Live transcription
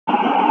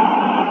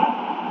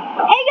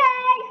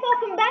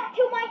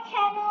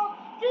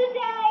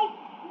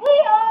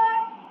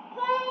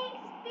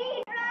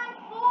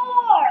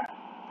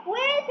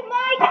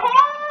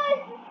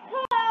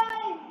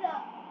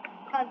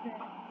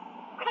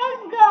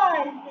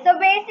So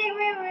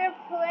basically, we're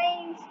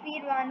playing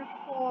speedrun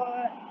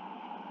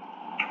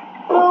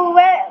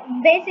well,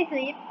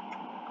 basically,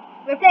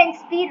 we're playing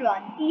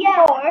speedrun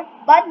for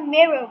but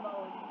mirror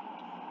mode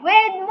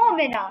with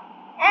Momina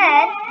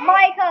and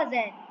my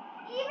cousin.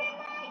 Even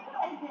my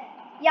cousin.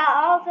 Yeah,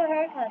 also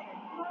her cousin.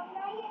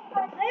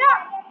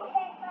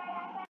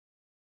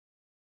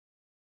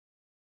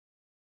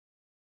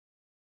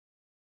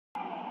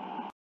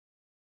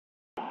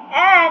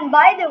 And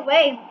by the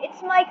way,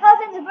 it's my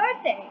cousin's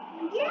birthday.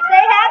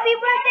 Say happy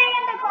birthday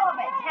in the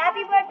comments.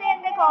 Happy birthday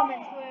in the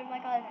comments for my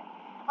cousin.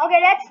 Okay,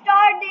 let's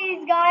start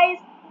these, guys.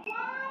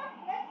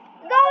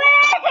 Go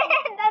in!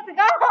 Let's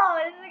go!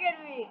 This is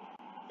gonna be.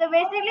 So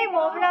basically,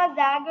 Momina,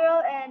 that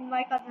girl, and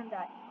my cousin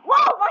that.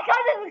 Whoa, my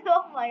cousin's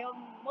oh my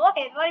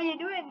Mohit, what are you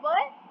doing,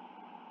 boy?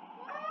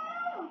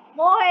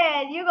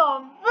 Mohit, you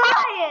going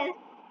flying!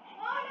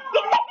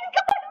 He's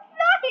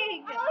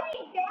going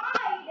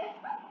flying!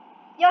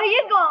 Yo,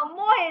 he's going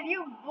Mohit,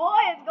 you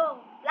boy is going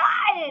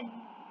flying!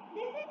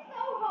 This is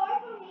so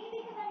hard for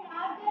me because I'm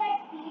not good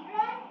at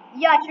speedrun.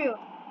 Yeah, true.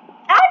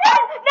 Ah, no!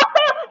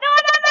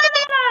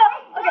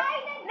 Okay,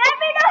 let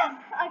me know!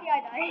 Okay,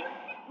 I died.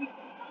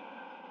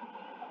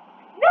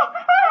 No!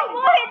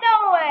 Mohit, no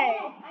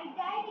way! I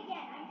died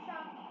again. I'm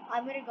shocked.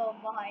 I'm gonna go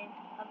behind.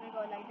 I'm gonna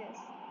go like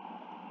this.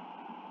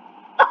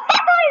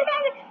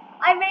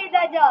 I made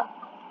that jump.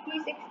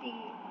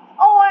 360.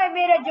 Oh, I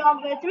made a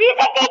jump with 360.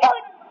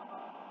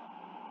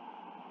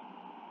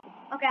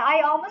 Okay,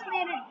 I almost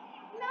made it.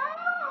 No!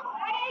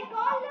 I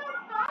got a little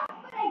fast,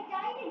 but I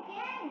died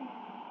again.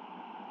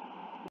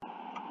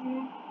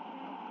 No!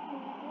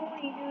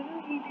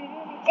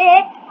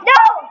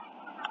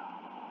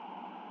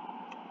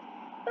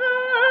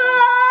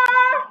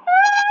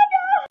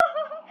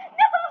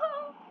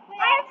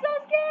 I am so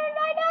scared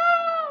right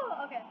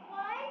now. Okay.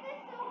 Why is this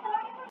so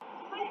hard for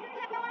me?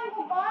 Because I'm on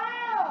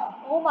mobile.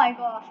 Oh my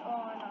gosh.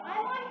 Oh no.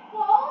 I'm on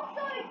phone,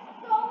 so it's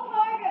so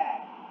harder.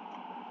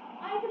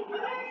 On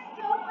computer, it's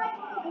so much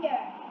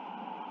easier.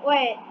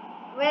 Wait,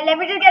 let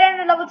me just get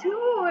into level 2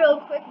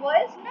 real quick,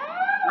 boys. No!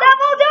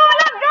 Level 2,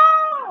 let's go!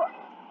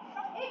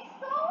 It's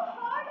so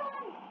hard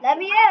on... Let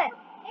me in.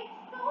 It's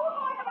so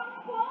hard on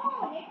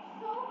phone. It's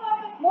so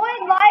hard on...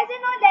 Moin, why is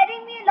it not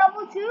letting me in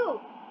level 2?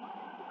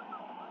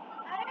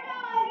 I don't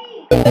know,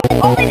 Ali.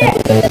 Oh, we did.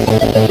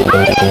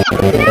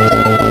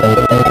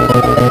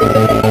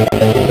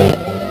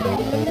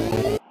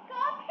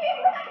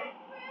 Copyright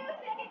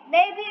music.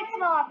 Maybe it's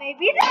not,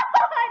 maybe it's not.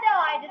 No,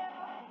 I just...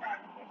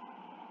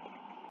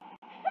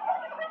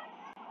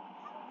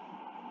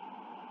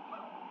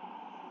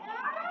 No,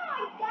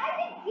 I died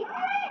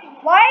again.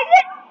 Why is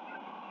it?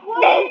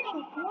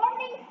 Warning!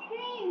 Warning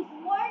screams!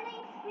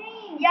 Warning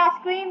screams! Yeah,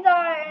 screams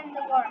are in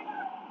the warning.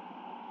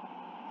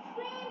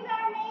 Screams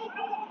are made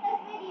in this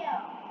video.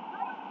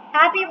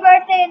 Happy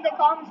birthday in the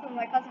comments from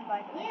my cousin,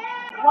 by the way.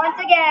 Yeah! Once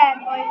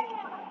again, boys.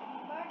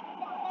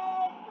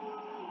 Birthday to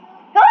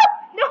you.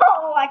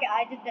 No,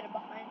 I just did it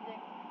behind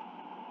it.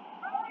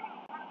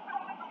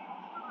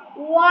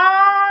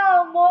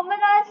 Wow,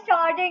 Momina's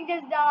charging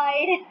just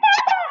died.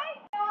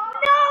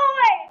 No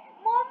way!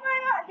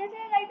 Momina, this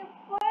is like the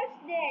first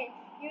day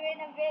you're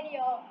in a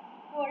video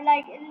for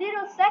like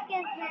little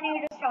seconds when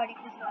you're just starting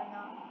this one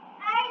now.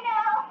 I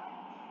know.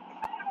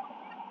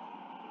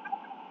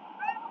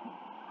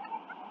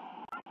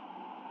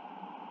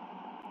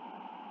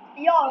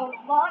 Yo,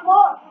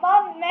 my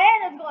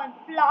man is going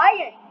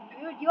flying,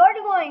 dude. You're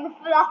going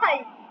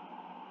flying.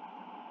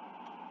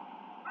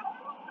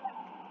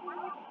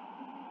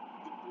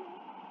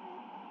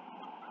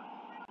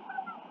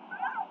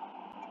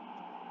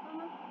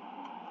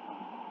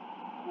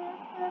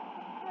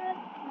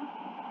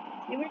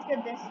 You just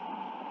did this.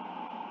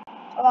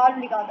 Oh, I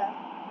already got that.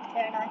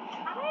 Very nice.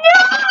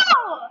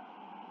 No!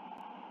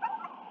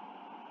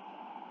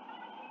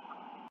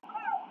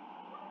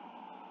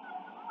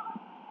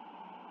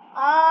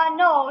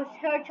 No,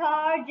 her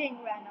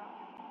charging ran out.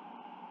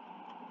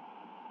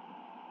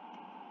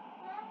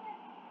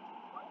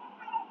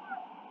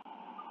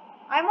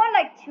 I'm on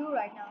like 2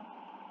 right now.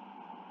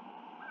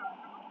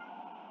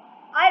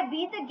 I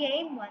beat the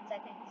game once, I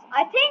think.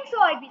 I think so,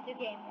 I beat the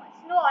game once.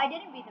 No, I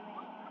didn't beat the game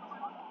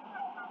once.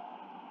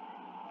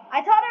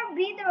 I thought I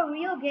beat the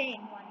real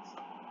game once.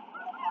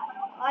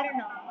 I don't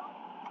know.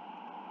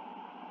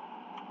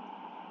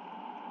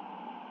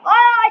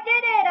 Oh, I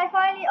did it! I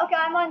finally... Okay,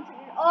 I'm on...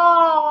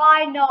 Oh,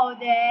 I know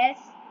this.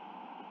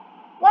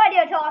 What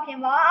are you talking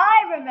about?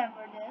 I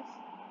remember this.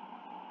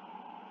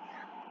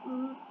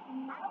 No!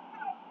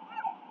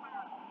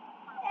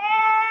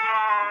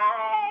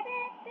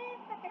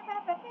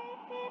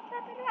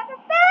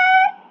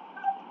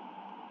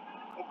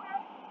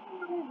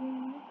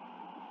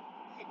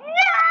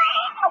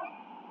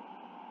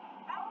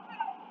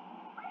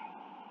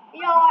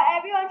 Yeah,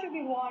 everyone should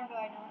be warned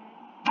right now.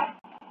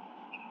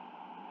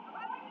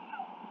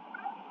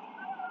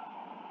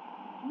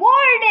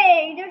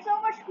 Warning! There's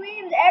so much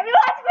screams.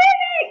 Everyone's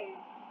screaming!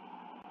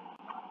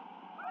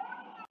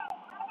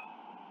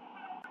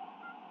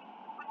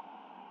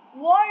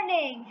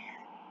 Warning!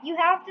 You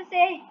have to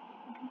say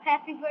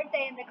happy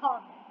birthday in the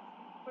comments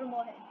for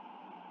Mohit.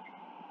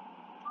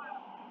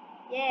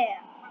 Yeah.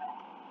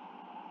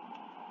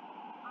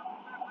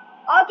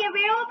 Okay,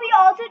 we will be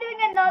also doing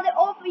another.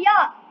 Oh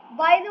yeah.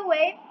 By the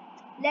way,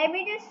 let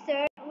me just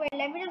search. Wait,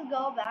 let me just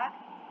go back.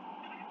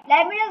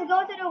 Let me just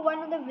go to the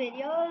one of the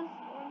videos.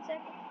 One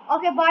second.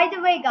 Okay. By the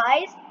way,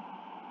 guys,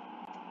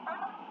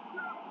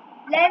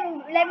 let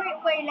me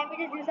wait. Let me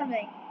just do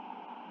something.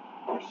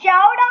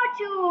 Shout out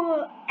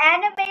to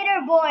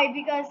Animator Boy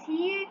because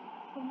he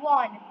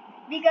won.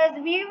 Because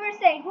we were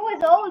saying who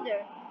is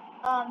older,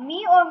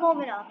 me or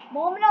Momina.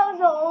 Momina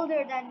was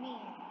older than me,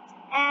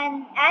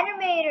 and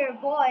Animator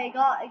Boy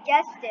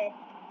guessed it,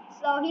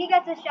 so he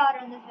gets a shout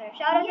out on this video.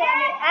 Shout out to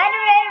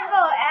Animator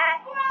Boy.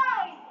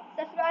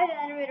 Subscribe to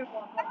Animator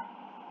Boy.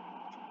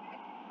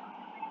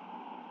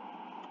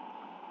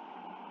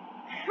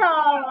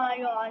 Oh my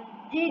God,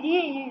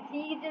 GG!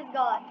 He just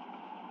got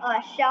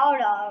a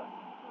shout out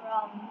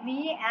from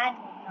me and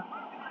Momina.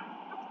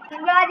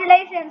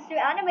 Congratulations to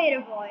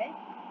Animator Boy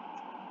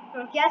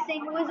for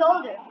guessing who is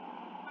older.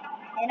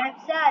 And I'm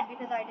sad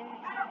because I didn't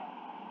see it.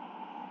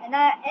 And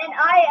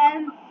I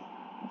am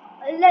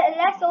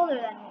less older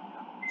than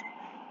Mona.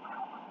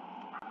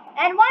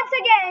 And once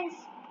again,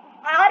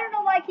 I don't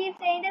know why I keep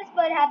saying this,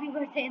 but happy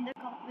birthday in the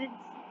comments.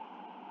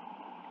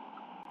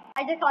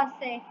 I just can't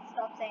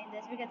stop saying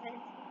this because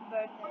it's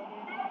birthday,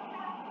 dude.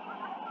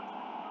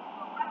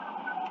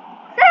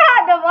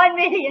 The 1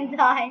 million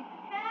time.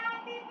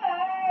 Happy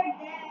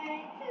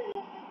birthday to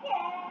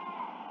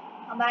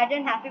you.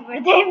 Imagine happy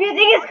birthday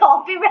music is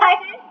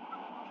copyrighted.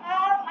 I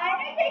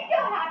don't think so.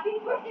 Happy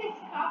birthday is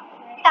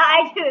copyrighted. Yeah,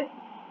 I do.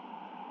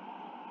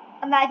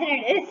 Imagine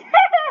it is.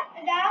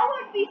 That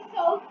would be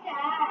so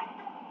sad.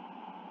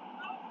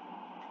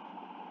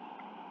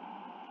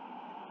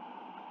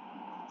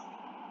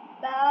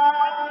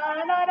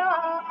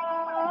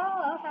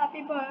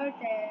 Happy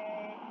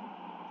birthday.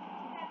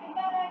 Happy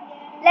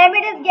birthday. Let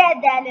me just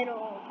get that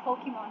little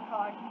Pokemon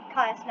card.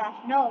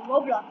 No,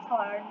 Roblox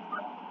card.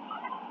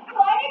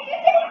 Why did you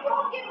say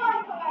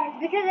Pokemon card?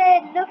 Because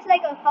it looks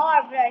like a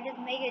card, but I just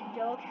make a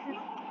joke.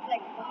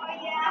 Like, Oh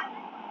yeah.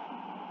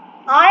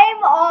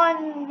 I'm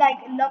on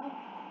like level.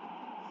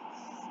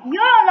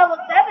 You're on level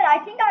 7. I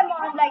think I'm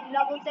on like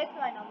level 6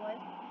 right now, boys.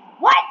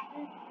 What?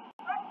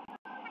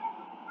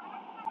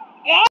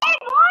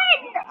 And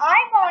what?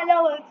 I'm on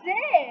level 6.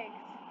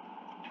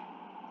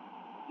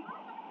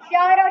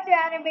 Shout out to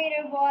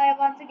Animator Boy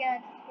once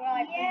again.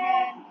 Subscribe to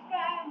Yeah, him.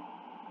 subscribe.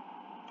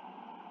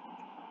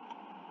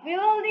 We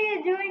will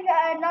be doing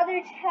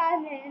another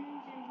challenge.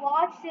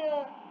 Watch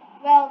the.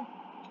 Well,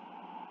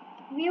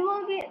 we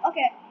will be.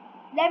 Okay,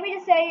 let me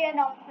just say an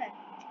announcement.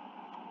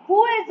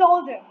 Who is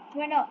older?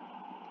 Winner.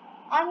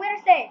 I'm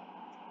gonna say.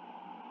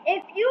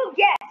 If you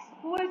guess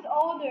who is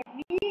older,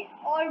 me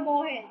or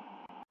Mohit,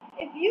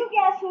 if you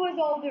guess who is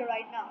older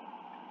right now,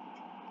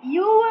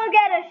 you will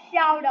get a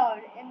shout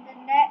out in the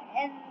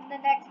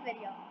next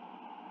video.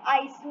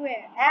 I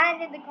swear,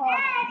 and in the comments.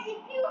 And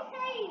if you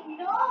say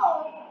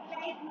no,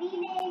 like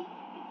meaning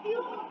if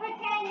you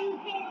pretend you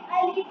think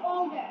Ali's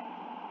older,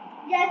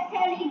 just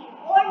telling you,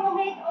 or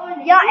Mohit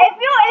older. Yeah, if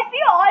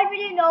you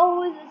already know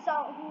who's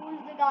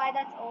the guy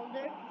that's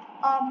older,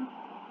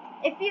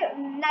 if you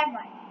never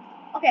mind.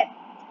 Okay,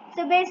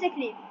 so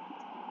basically,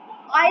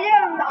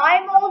 either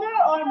I'm older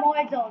or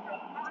Mohit's older.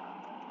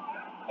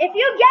 If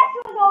you guess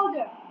who's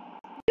older,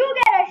 you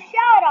get a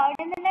shout out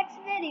in the next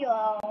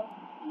video.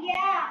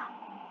 Yeah.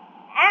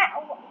 Yeah.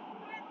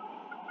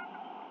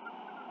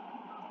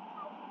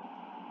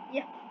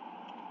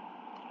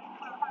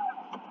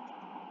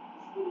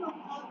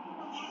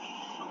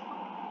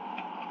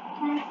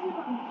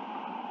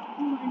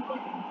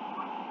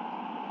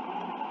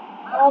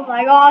 Oh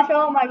my gosh,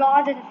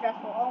 this is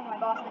stressful. Oh my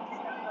gosh, this is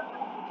stressful.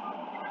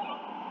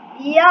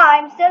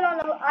 Yeah,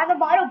 I'm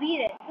about to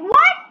beat it.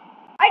 What?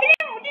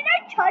 Did I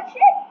touch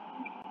it?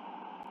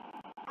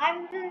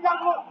 I'm just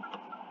level.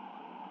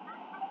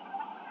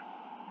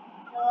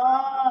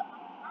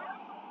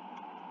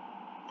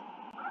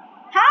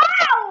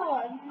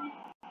 How?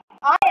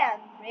 I am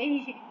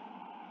raging.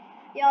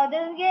 Yo,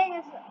 this game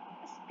is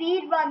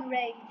speedrun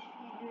rage.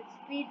 You do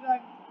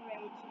speedrun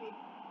rage, dude.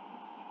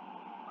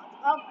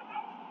 Oh.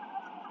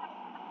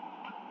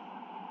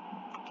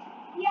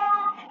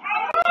 Yeah.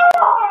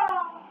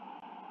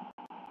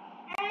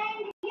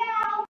 And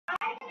yeah,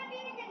 I'm gonna be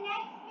in the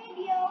next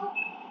video.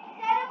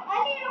 Instead of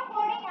Ali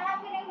recording, I'm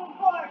gonna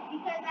record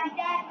because I'm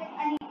done with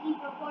Ali keep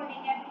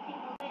recording every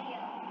single video.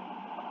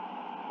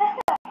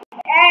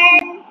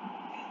 And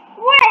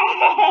wait.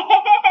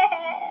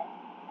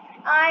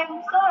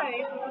 I'm sorry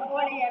for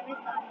recording every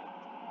time.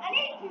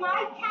 Ali, it's my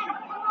channel.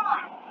 Come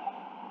on.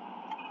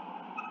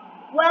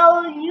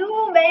 Well,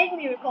 you made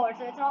me record,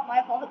 so it's not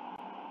my fault.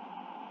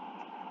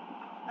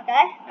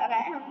 Okay.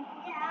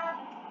 Yeah.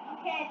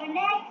 Okay, the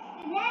next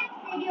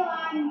video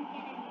I'm gonna be.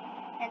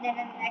 And then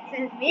the next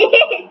is me.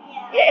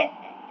 Yeah.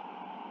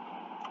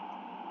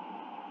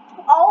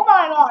 Oh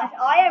my gosh,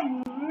 I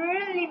am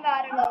really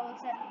mad at level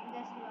 7.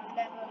 This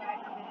level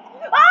right now.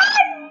 Ah!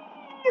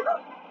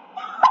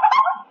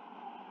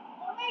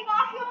 Oh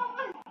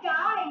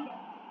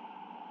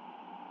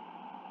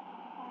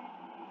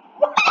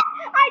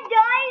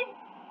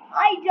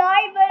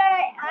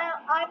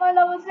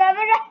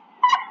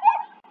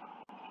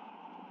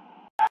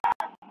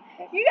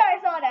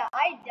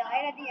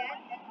at the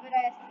end, but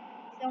I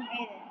still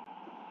made it.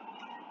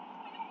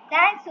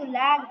 Thanks to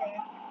lag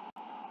there.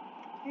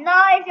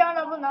 Nice, you're on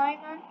level 9,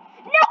 man.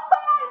 No!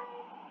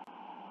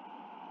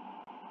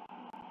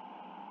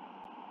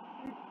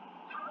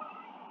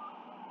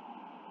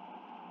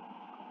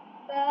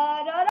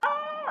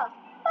 Da-da-da!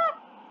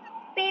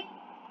 Beep.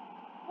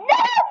 No!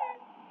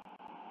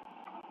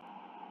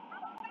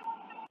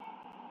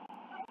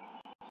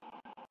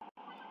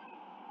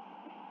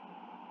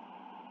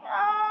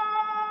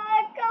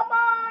 Come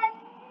on!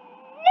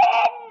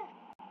 Nin!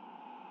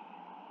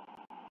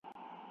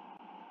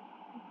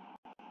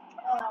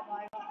 Oh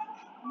my god.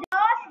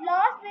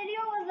 Last video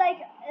was like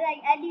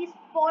at least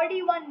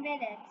 41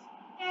 minutes.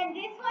 And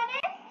this one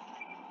is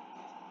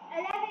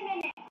 11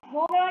 minutes.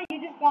 Mona, you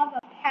just got a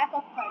pack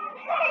of colors.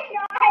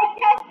 No, I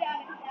just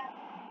done it.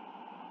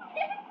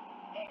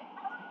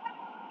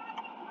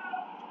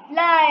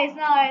 Nice.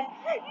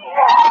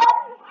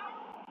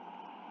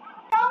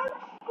 Don't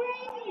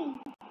scream.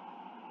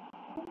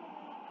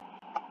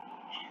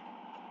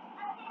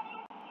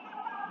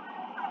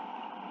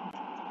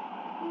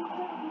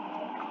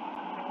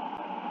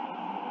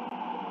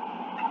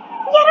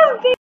 Get him,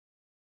 baby.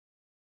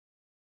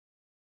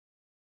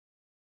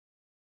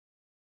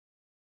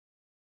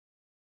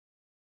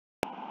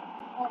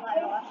 Oh my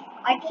gosh.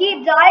 I keep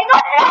dying.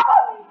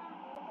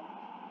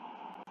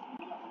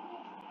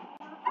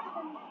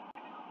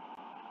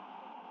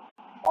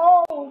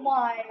 Oh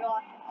my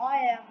gosh. I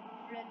am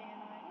really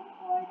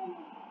annoyed.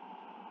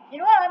 You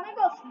know what? I'm gonna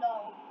go slow.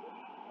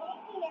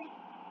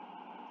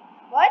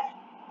 What?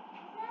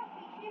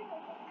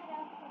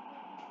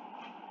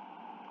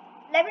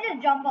 Let me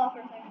just jump off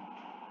for a second.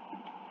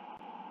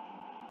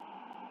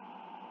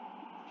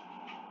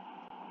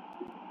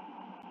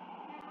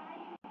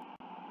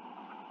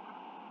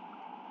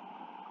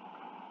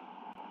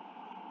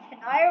 Can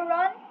I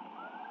run?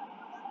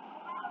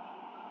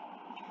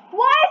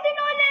 Why is it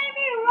not letting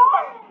me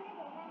run?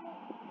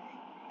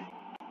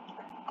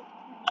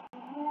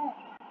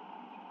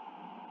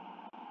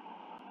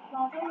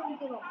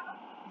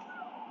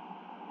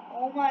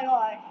 Oh my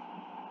gosh.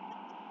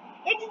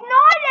 It's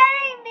not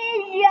letting me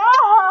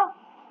jump.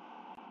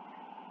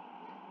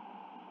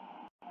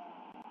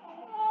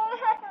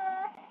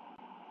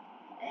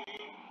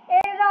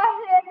 It's not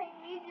letting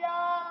me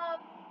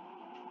jump.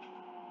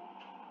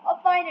 Oh,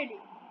 finally.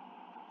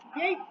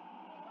 Yay.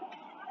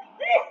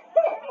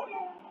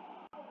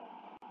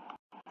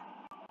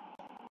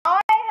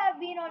 I have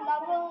been on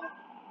level.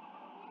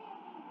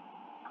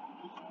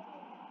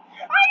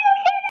 Are you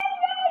kidding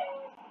me?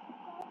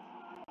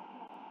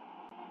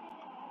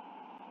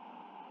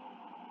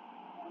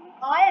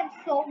 I am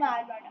so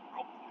mad right now. I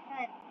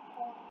can't.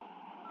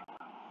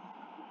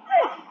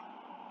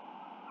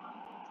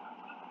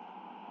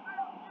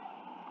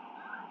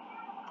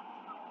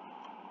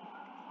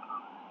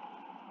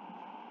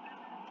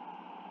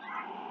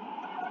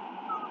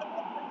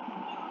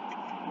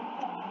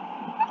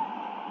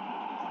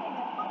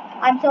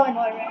 I'm so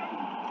annoyed right now.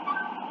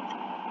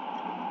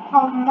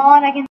 Come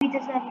on, I can beat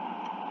this level.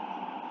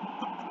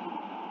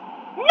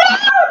 No!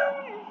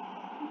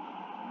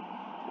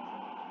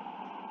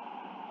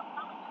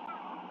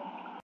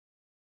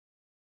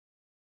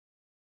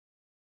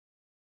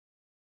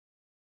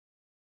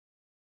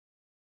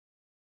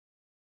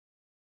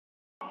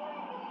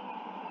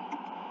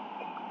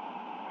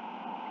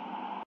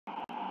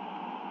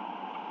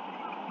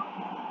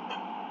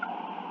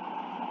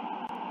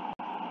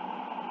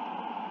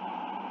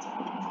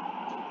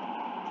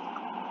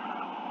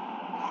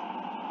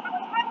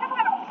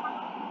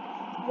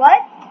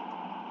 What?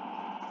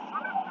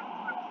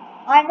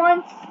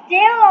 I'm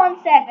still on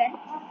 7,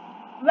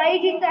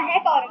 raging the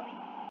heck out of me.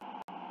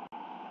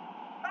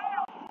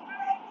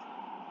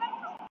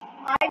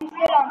 I'm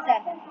still on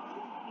 7.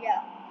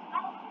 Yeah.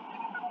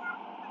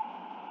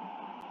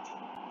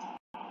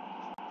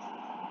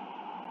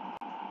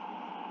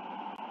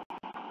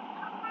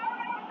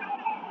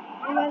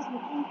 I was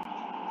looking.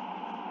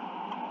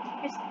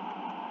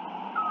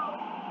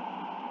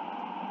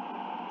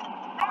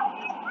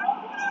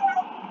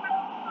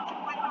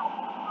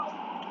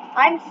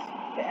 I'm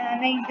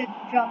spamming the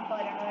jump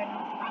button right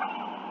now.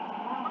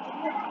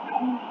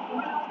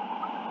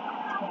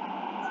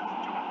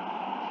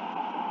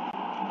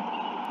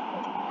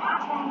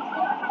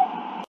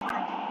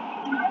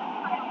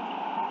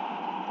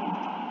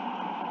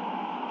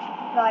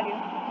 Got you.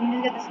 You need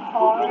to get this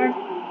card.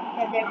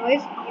 And there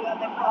goes. You got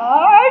the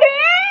card.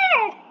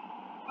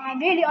 I'm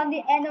really on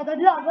the end of the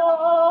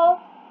level.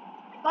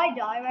 If I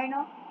die right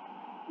now.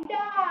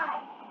 Die.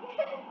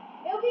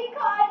 It'll be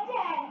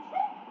content.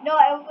 No,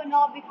 it will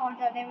not be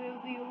content. It will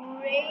be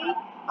raid.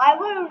 I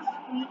will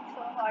squeak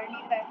so hard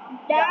if I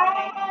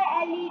Die,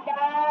 Ellie,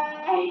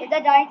 die. Is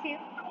that dying to you?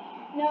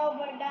 No,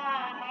 but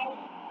die.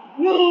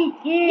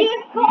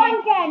 Use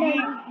content.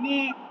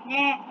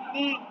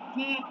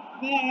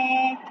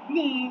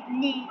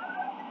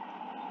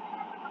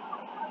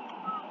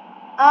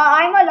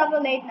 I'm a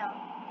level 8 now.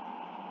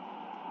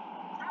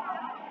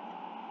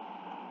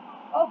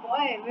 Oh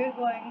boy, we're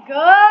going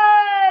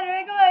good.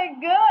 We're going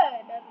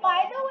good. That's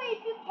By the way,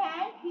 if you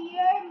can't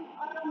hear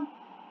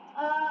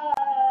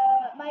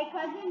my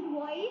cousin's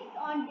voice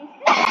on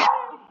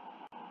Discord,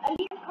 at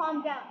least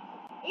calm down.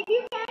 If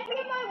you can't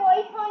hear my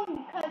voice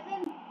on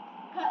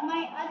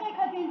my other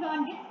cousins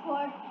on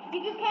Discord,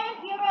 if you can't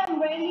hear him,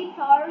 I'm really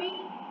sorry,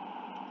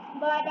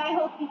 but I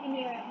hope you can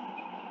hear him.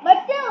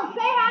 But still,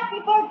 say happy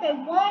birthday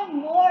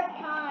one more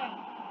time.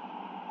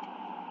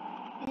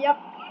 Yep.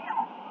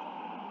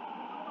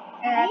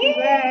 Happy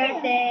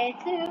birthday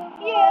to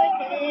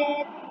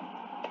Mohit.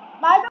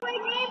 By the way,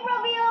 name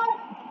reveal.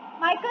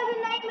 My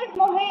cousin's name is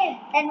Mohit.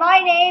 And my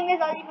name is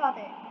Ali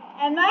Khatib.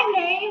 And my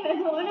name is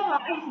Mona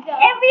Master.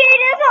 And we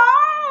just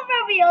all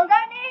revealed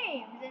our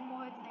names. And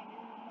Mohit's name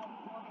is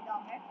Mohit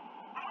Amir.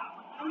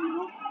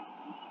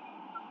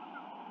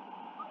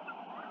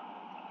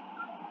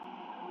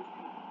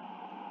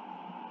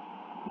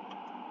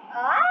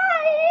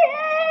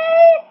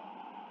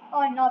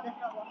 Oh no, that's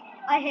not one.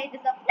 I hate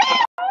this stuff.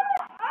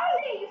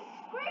 Ali, you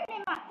screamed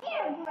in my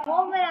ear, bro.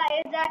 Momina,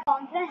 is that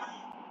contest?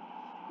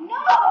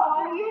 No,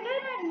 you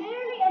didn't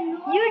literally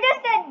annoy. You just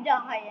said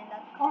die and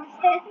that's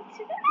contest.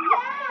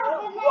 Yeah,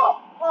 but like.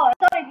 Oh,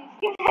 sorry.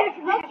 Okay,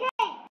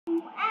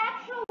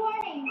 actual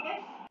warning.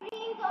 There's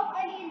screams of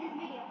Ali in this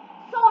video.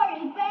 Sorry,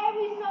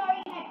 very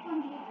sorry,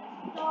 headphone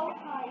users. So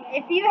sorry.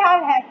 If you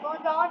have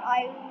headphones on,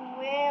 I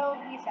will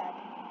be sad.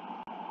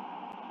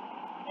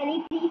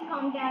 Ali, please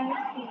calm down your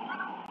screen.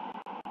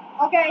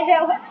 Okay,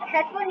 so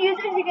headphone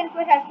users, you can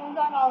put headphones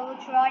on. I will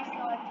try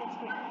not to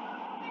scream.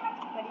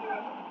 But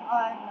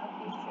I'm not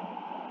too sure.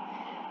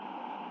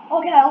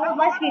 Okay, I hold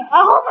my screen.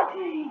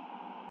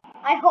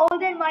 I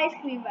hold in my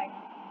screen right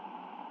now.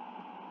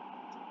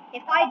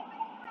 If I...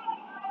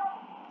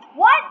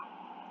 What?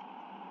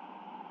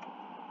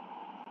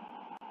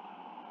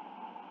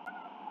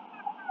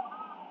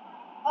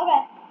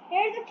 Okay,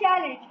 here's a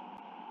challenge.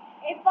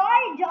 If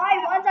I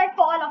die once I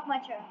fall off my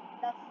chair,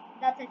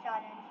 that's a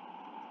challenge.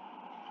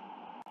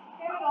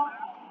 Here we go.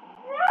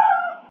 No!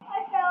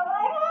 I fell.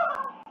 I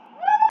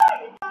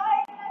died.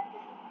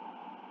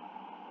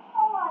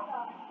 Oh my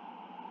god.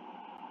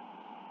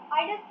 I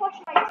just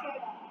pushed my chair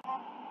down.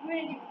 That's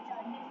really good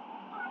challenge.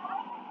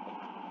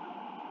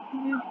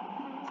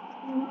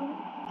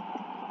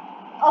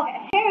 Okay,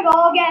 here we go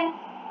again.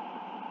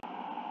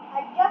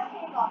 I just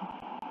came up.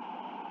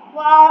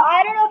 Well,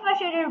 I don't know if I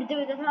should do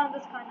this. This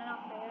kind of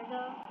not fair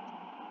though.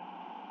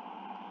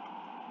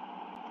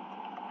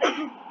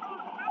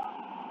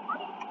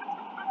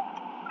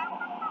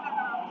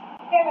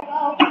 Here we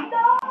go.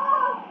 No!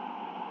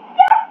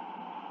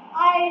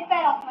 I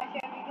fell off my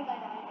chair because I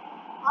died.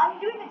 I'm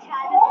doing the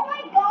challenge. Oh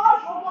my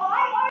gosh, why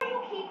are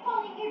you keep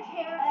calling your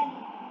chair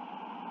Ali?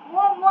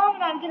 One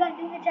moment, because I'm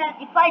doing the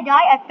challenge. If I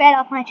die, I fell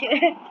off my chair.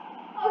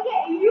 Okay,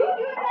 you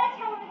do that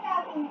challenge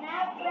out in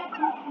that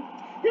recommend.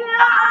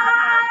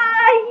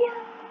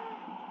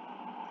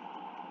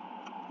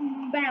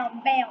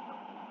 Bam, bam,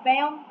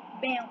 bam,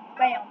 bam,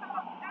 bam.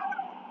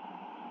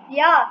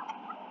 Yeah.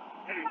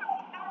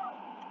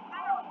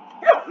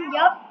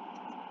 Yup.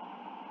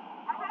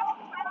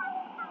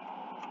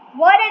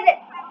 What is it?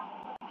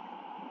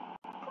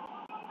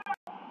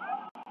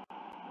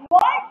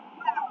 What?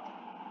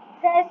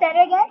 Say it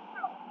again.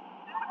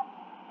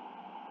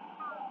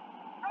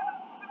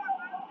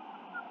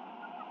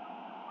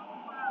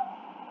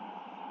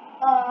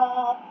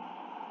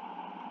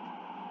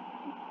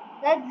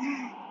 That's.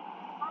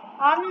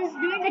 I'm just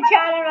doing the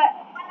channel.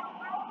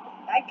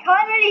 I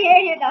can't really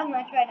hear you that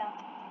much right now.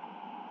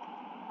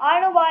 I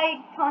don't know why I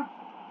can't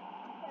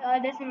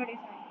listen what you're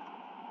saying.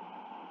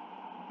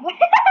 What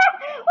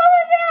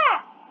was that?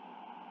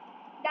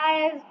 That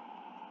is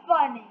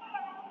funny.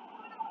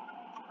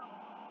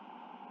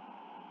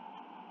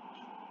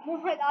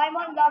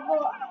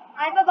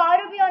 I'm about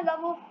to be on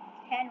level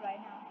 10 right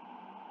now.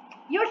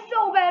 You're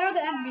so better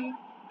than me.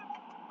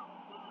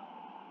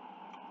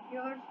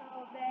 You're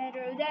so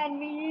better than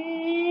me.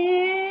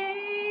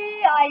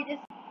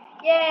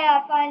 Yeah,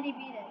 I finally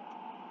beat it.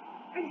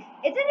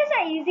 Isn't this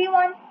an easy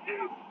one?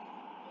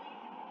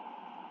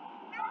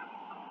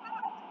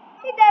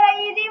 Is that an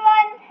easy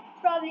one?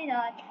 Probably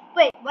not.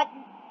 Wait, what?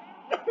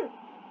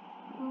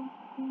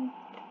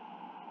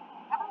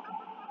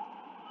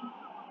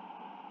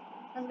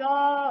 Let's go,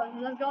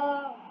 let's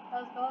go,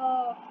 let's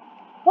go.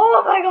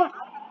 Oh my god!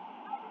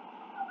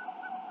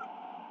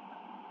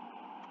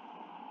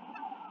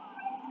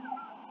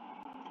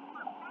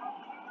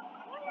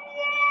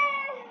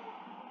 Yeah!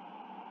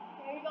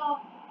 There you go.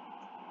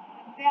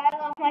 I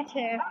fell off my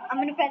chair. I'm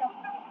gonna fall off.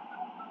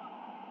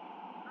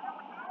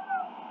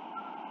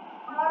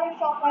 I'm gonna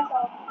shock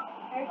myself.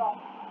 There you go.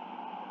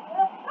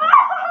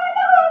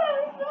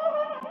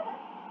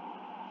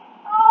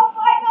 Oh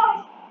my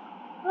gosh!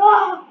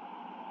 Oh.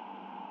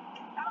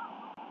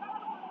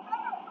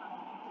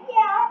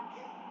 Yeah.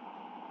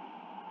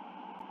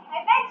 I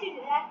bet you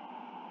did that.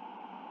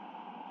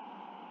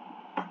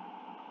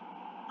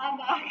 I'm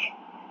back.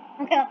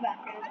 Okay, I'm back.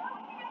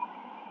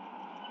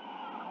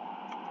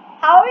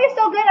 How are you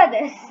so good at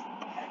this?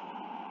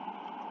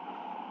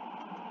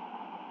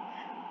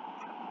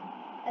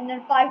 And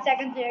then 5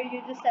 seconds later,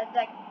 you just said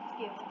like,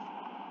 you.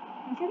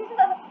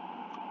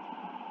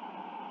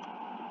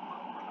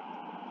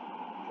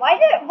 Why is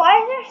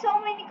there so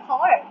many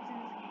cards?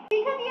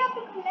 Because you have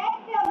to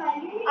collect them,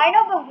 Ali. I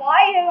know, but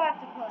why do I have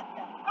to collect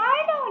them?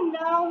 I don't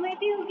know.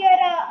 Maybe you get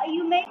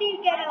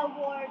an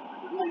award.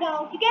 Who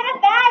knows? You get a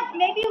badge.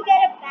 Maybe you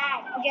get a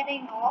badge.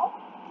 Getting all?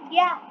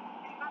 Yeah.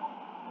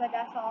 But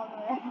that's all the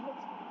way.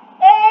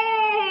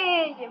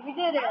 Hey! We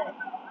did it.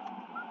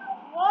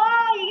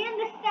 Wow, you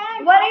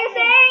understand? What are you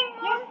saying?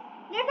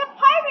 There's a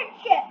pirate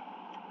ship.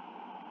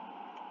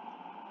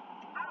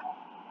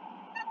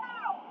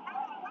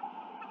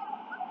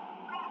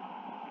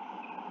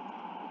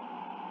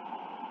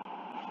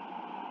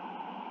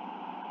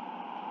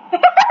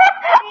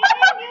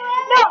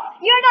 No,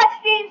 you're not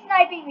stream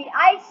sniping me.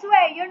 I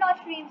swear, you're not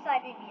stream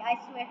sniping me. I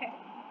swear.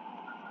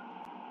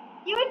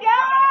 You don't.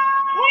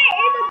 Wait,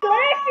 is the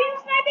gunner stream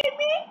sniping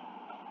me?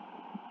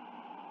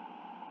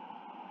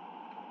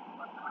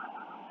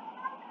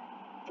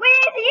 Wait,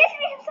 is he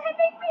stream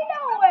sniping me?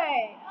 No way.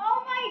 Oh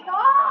my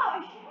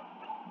gosh.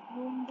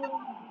 Boom,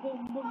 boom,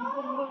 boom, boom,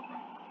 boom, boom.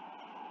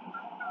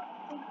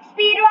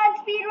 Speed run,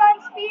 speed run,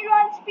 speed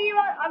run, speed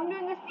run. I'm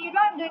doing the speed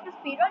run, doing the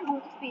speed run, doing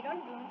the speed run,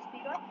 doing the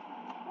speed run.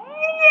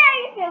 Yeah,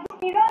 you feel the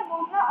speed run.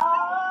 One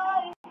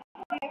run.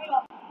 Here we go.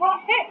 One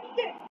hit.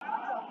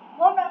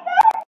 One run.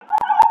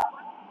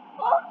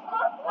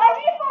 I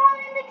did fall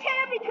in the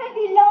chair because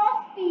he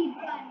lost speed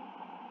run.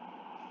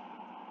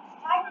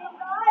 I did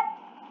not.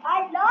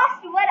 I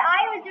lost when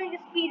I was doing the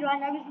speed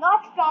run. I was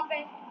not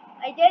stopping.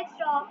 I did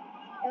stop.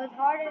 It was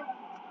harder.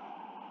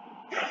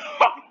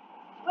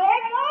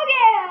 Where's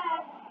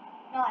Logan?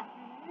 Not.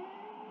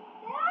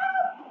 No.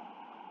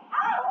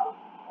 Ow.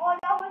 Oh,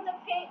 that was the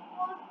most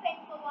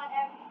painful one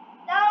ever.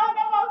 That was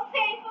the most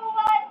painful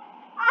one.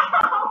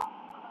 Ow.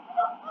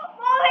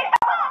 Move it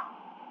up.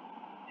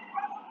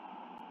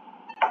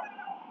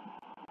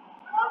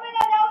 Oh my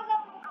god, that was the.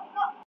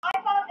 No, I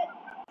found it.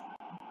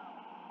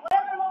 What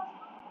are the most?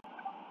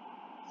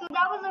 So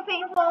that was a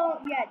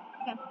painful. Yeah.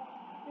 Okay.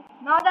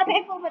 Not that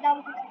painful, but that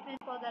was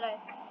painful that I.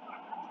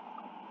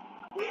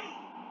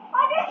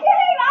 I'm just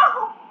kidding.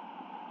 Ow.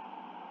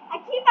 I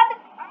keep at the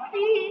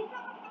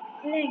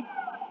thing.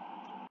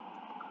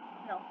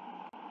 No.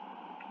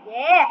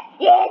 Yeah.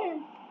 Yeah.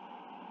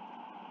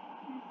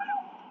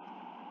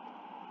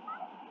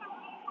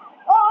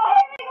 Oh,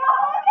 here we go.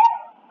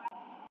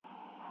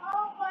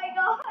 Oh my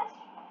gosh.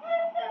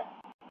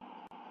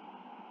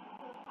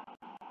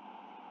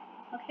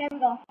 Okay, here we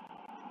go.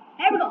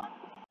 Here we go.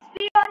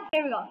 Speed run.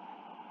 Here we go.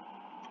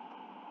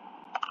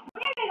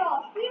 Here we go.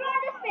 Speed run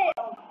this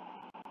field.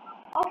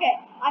 Okay,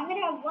 I'm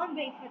gonna have one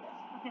bait for this.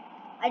 Okay,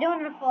 I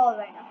don't want to fall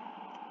right now.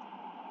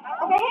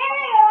 Okay, here we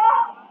go.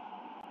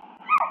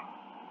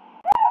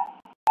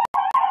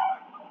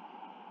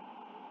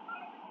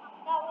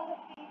 That was a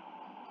feat.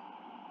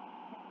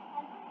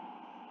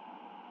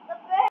 The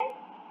bait.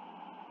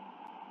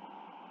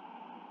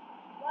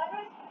 What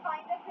was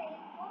kind of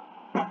painful?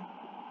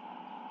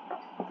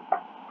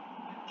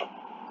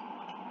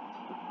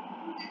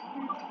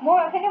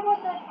 More, can you put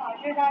the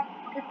charger down?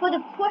 Just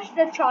push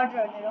the charger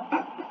a little.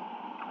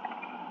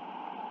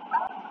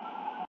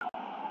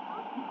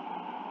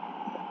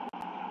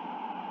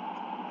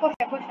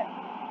 Push it.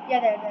 Yeah,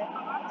 there.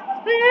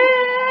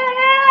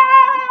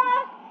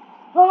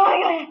 Oh my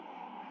god.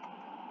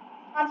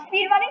 I'm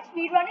speed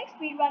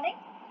running.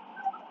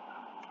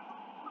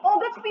 Oh,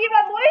 good speed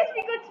run, boys.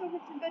 Good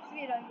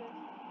speed run, good.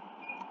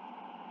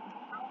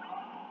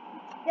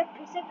 Yeah,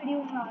 piece of video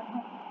now.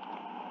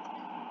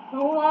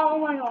 Oh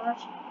my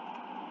gosh.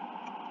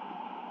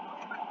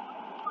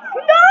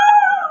 No!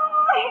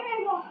 Here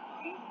we go.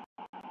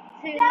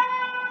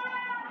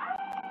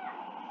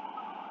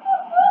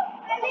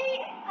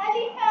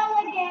 Ali fell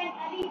again.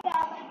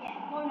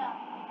 Oh no.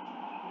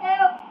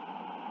 Help!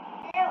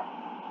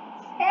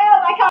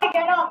 I can't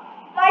get up.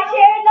 My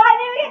chair is not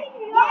even getting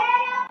me up.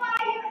 Get up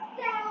by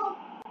yourself.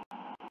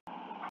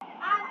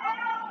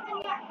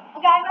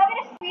 Okay, I'm not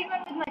gonna speed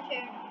run with my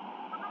chair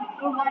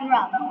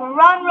now. For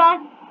one run,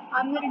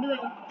 I'm gonna do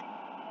it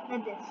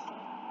like this.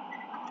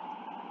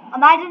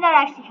 Imagine that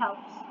actually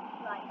helps.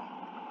 Like,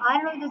 I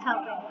don't know if this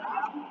helping.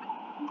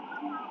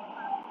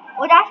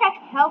 Oh, that's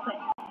actually helping.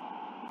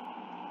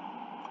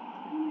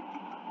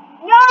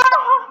 No!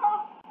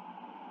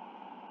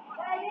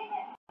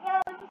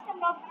 Well, this is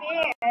not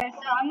fair.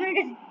 So I'm gonna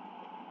just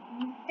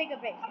take a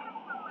break.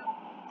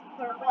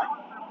 For what?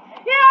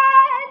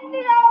 Yeah,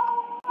 no!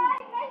 I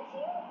meant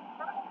you.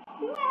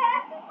 Do I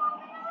have to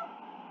pump it up?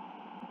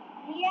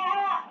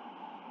 Yeah.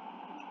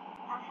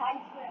 I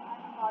swear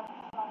I'm about to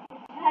start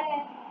this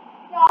challenge.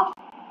 No.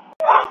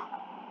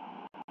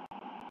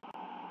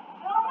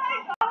 Oh my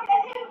god, I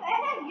did it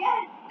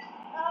again.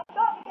 I'm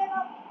trying to get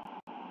up.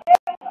 There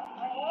we go.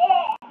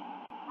 Yeah.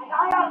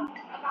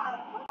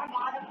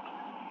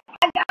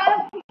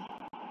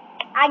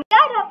 I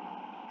got him.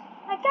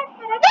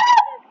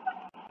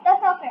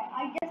 That's not fair. I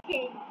just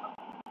came.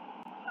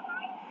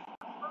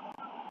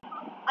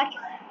 I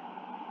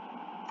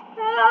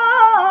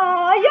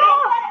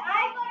got an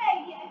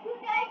idea. If you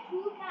die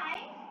 2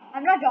 times.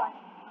 I'm not done.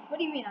 What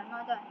do you mean I'm not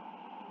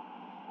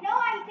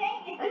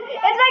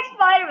It's like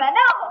Spider-Man.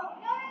 No.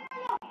 No.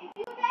 If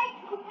you die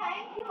 2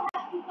 times, you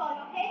have to call,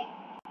 okay?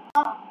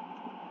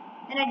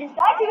 And I just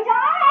died 2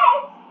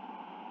 times.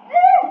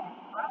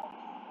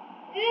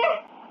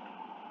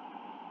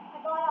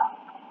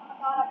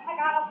 I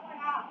got up.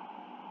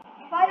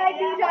 If I die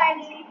 2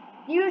 times,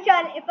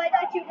 if I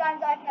die 2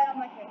 times, I fell on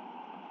my face.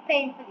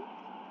 Painfully.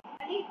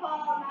 I need call,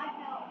 not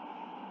help.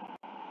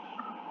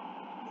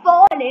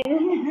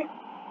 Falling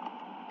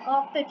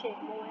off the chain,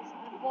 boys.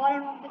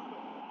 Falling off the chain.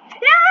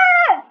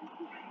 Yeah!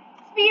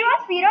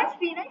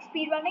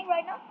 Speed running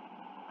right now.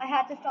 I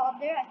had to stop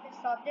there. I had to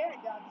stop there.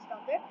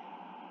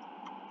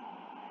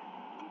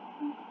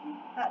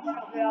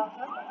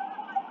 Also.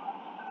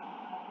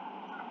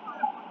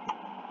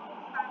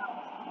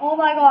 Oh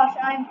my gosh,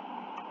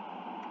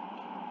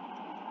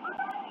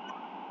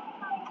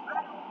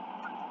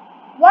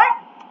 What?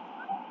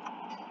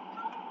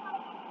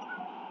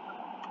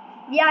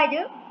 Yeah, I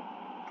do.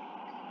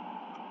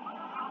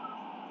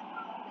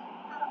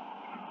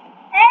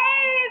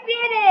 Hey, you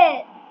beat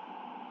it!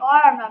 Oh,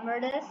 I remember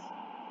this.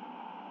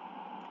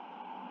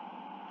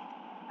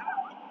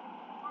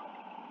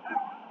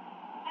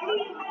 I mean,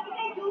 you have to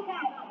die 2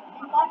 times.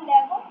 In one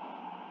level?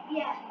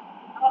 Yeah.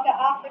 Okay,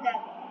 after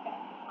that. Okay.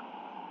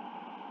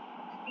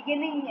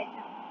 Beginning it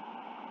now.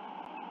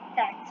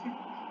 Thanks.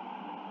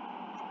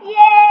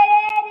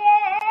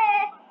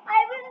 Yeah,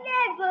 I will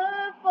never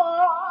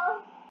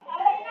fall.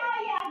 Okay, now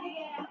you have to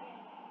get up.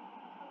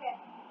 Okay.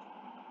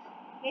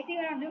 Guess what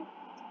I'm gonna do?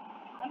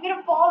 I'm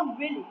gonna fall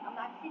really. I'm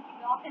actually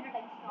not gonna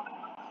like stop.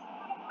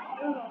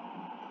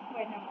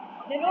 Wait, no.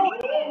 They're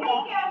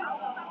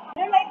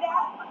like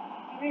that.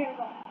 Here we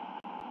go.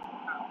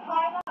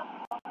 Climb up.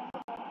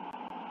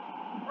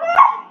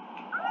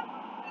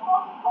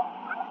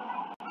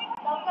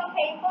 Don't feel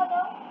painful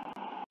though.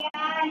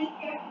 Yeah, you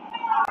should.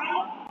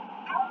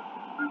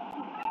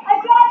 I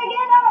try to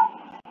get up.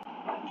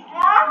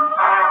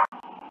 Ah!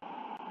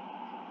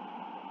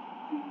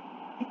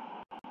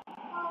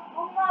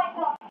 Oh my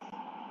god.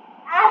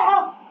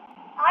 Ow!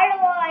 I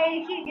don't know why I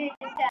keep doing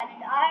this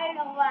challenge. I don't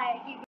know why I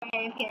keep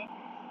doing AFK.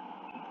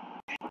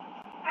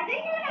 I think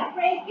you're gonna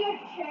break your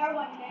chair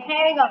one day.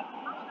 Here we go.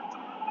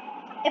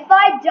 If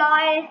I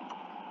die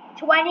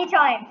 20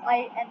 times,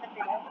 I end the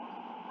video.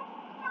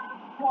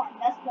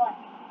 That's one.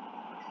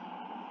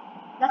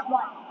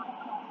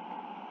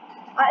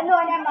 No,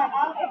 never mind.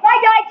 If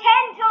I die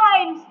 10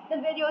 times, the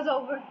video's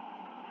over. We're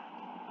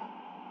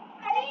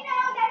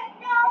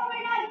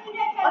not doing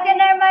that. Okay,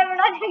 never mind. We're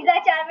not doing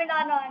that challenge. We're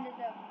not on this.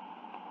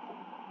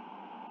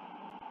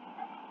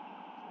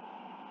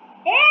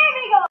 Here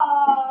we go.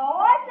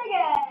 Once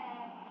again.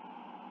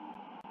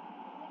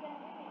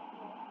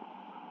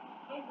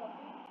 Here we go. 3,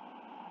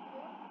 2,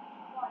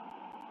 1.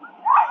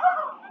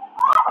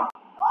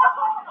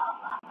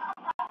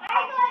 I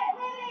got it,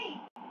 Lily.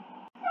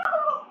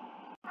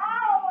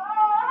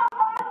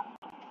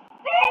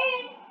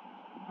 Pain!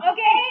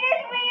 Okay. Pain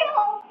is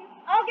real!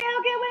 Okay,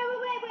 wait.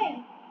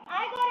 I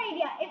got an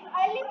idea. If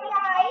Ali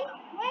dies,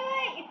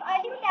 if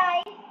Ali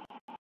dies,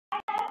 I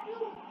have to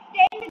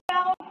stay in the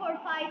ground for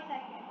 5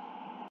 seconds.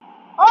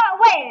 Oh,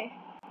 wait,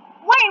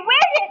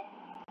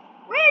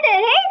 where did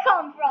he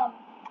come from?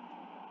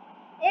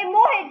 Hey,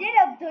 Mohit, did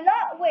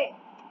Abdullah, wait.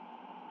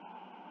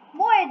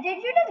 Mohit,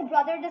 did your just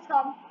brother just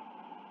come?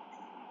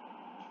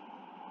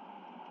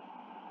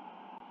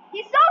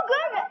 He's so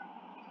good.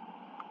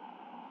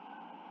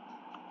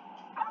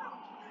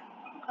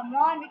 Come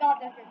on, we got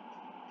this.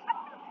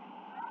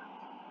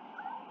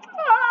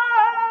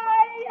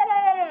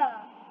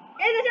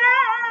 Here's the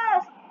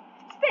chance!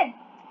 Spin!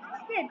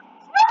 Okay,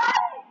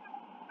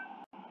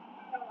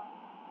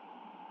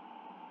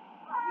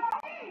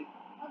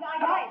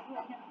 guys.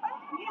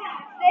 Yeah.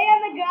 Stay on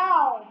the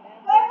ground.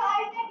 For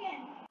 5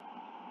 seconds.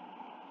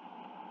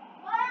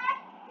 1,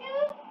 2,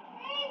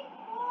 3,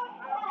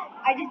 4, 5.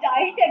 I just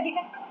died again. 1,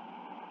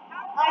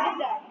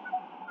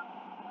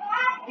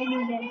 2,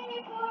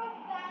 3, 4, 5.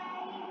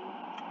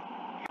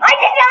 I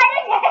just died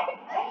again.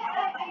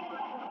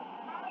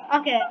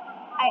 Okay,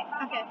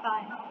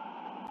 fine.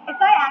 If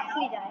I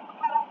actually die.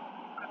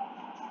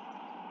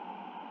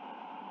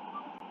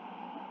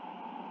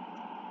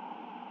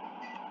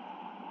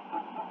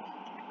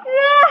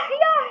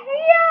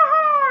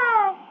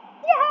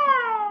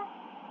 Yeah.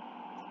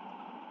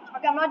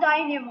 Okay, I'm not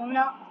dying anymore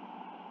now.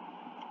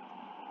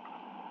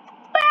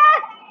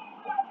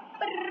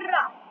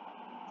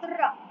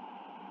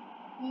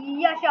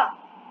 Yasha.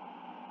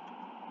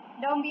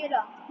 Don't be a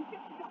dog.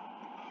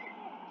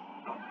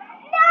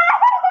 No!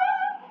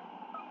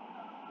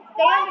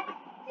 Stay on 1,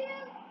 2,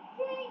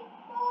 3,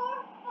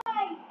 4,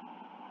 5.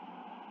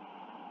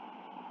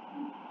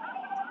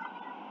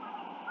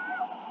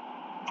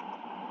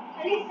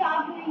 At least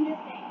stop doing this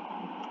thing.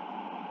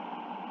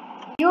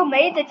 You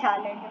made the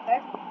challenge, okay?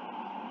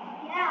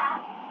 Yeah.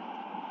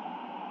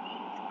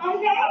 I'm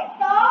saying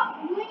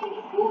stop doing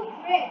these cool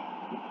tricks.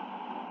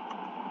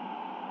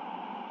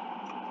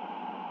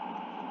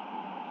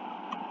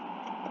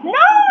 No!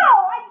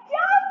 I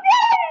jumped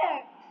there!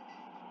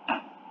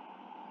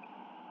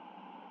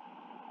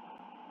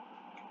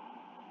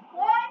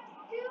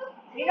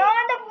 You're not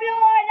on the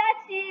floor.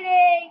 That's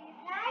cheating.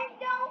 I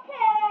don't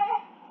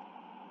care.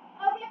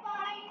 Okay,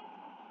 fine.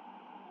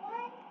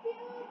 1, 2,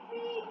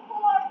 3,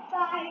 4, 5.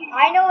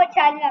 I know what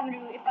challenge I'm gonna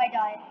do if I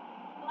die.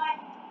 What?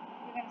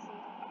 You're gonna see.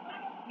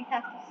 We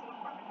have to see.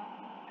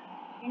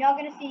 You're not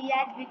gonna see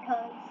yet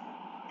because.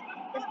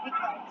 Just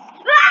because.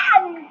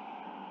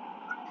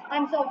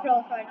 I'm so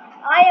close right now.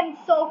 I am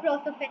so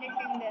close to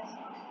finishing this.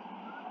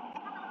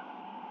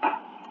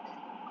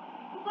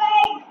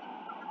 Wait.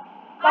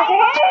 But I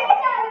here's have the a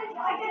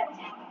challenge.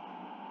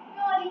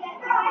 No,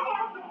 that's why I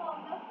have to go.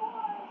 Of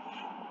course.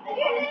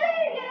 You're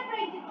literally gonna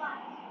break the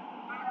glass.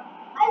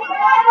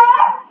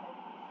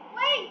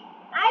 Wait,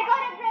 I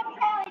got a great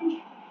challenge.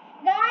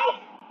 Guys,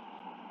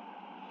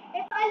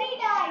 if Ali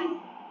dies,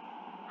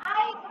 I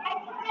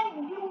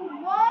can do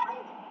one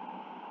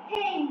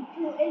thing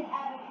to his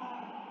avatar.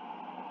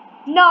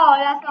 No,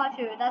 that's not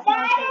true. That's not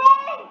That true.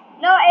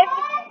 is No, if.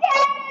 one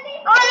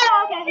challenge. Oh, no,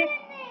 okay.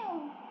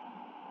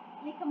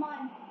 Ali, come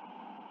on.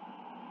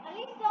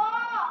 Ali,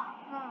 stop.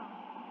 Oh.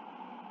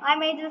 I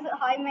made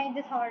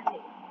this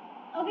hardly.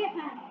 Okay,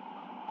 fine.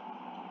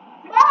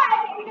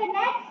 But in the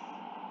next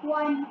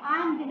one,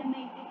 I'm gonna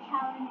make the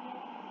challenges.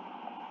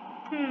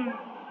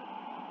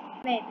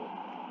 Maybe.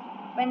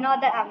 But not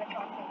the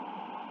avatar thing.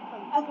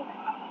 Please. Okay.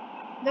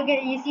 Look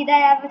at you see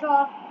that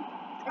avatar?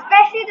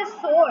 Especially the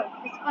sword.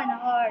 It's kinda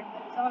hard,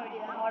 but it's not really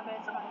that hard, but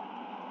it's hard.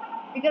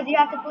 Because you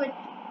have to put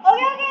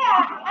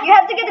Okay. you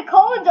have to get the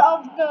codes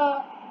of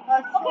the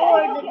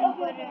swords and you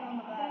put it on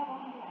the back.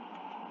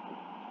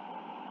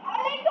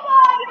 Ali, come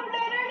on, you're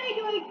literally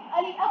doing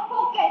Ali,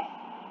 focus.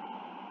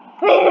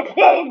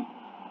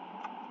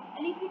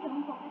 Ali, if you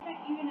don't focus, right,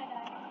 you're gonna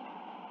die.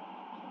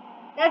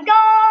 Let's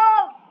go!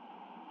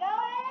 Go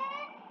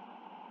in.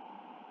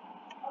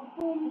 Oh,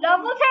 boom.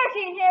 Level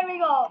 13, here we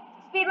go.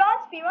 Speed run.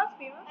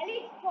 Ali,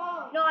 it's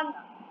 12. No, I'm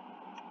not.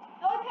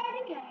 Oh,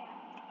 13.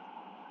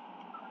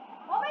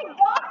 Oh my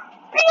god.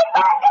 Speed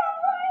run,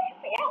 guys!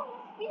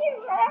 Speed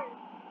run.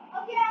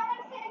 Okay, I'm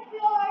gonna say the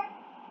floor.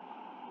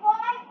 1,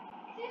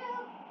 2,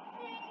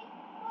 3,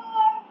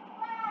 4,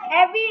 5.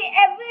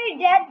 Every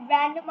death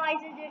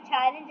randomizes your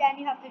challenge and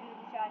you have to do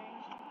the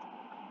challenge.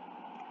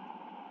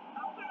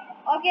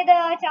 Okay,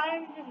 the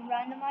challenge is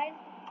randomized.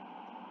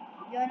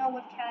 You don't know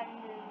what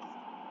challenge it is.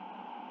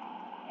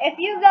 If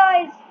you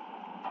guys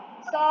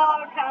saw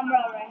our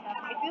camera right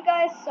now, if you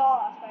guys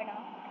saw us right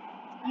now,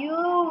 you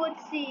would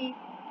see.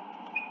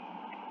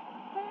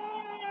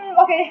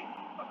 Okay.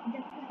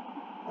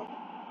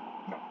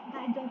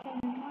 Guys, don't tell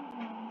anyone.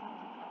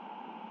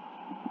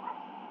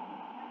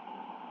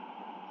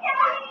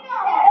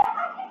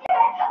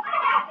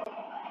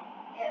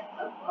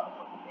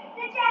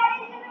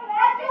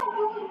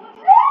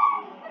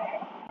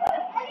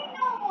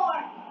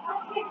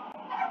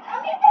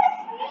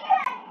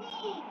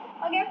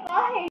 Okay,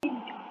 fine.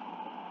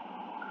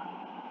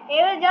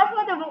 It was just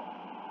for the book.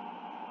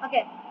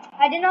 Okay,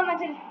 I did not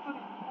mention.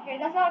 Okay,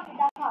 that's not.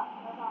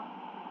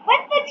 But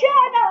the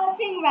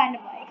thing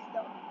randomized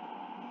though.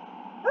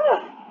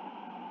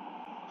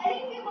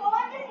 If you go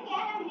on this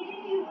again, I'm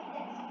hitting you with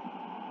this.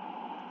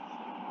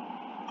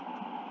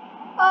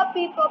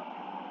 People.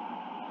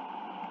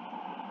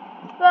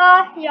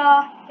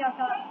 Yeah.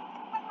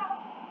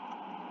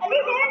 Ali,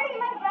 seriously,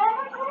 my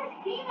grandma's gonna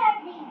scream at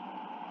me.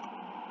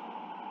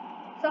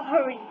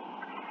 Sorry.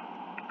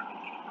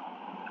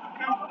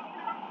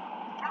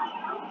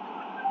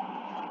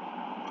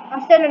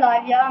 I'm still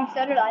alive. Yeah, I'm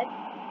still alive.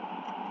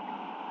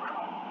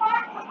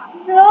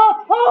 No!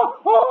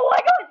 Oh my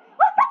god!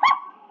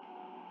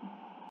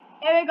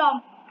 Here we go.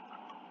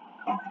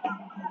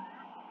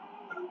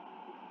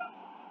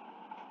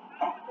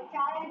 The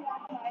challenge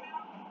randomized.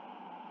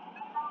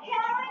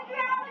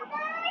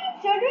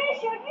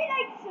 Should we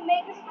like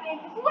make this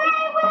game? Wait.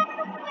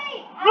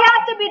 We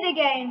have to beat the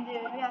game,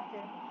 dude. We have to.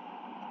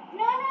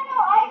 No.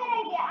 I got an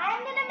idea.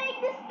 I'm gonna make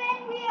the spin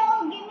wheel.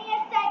 Give me a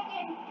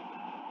second.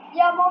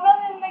 Yeah, my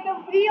brother will make a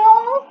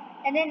wheel,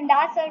 and then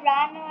that's a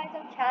randomized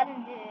of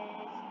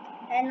challenges.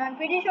 And I'm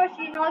pretty sure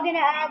she's not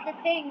gonna add the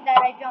thing that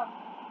I jumped.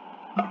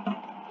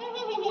 Yeah,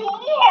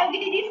 I'm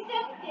gonna do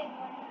something.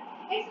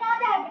 It's not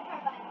the avatar,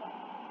 by the way.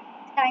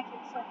 Thank you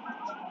so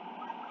much.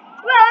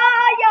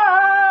 Raya!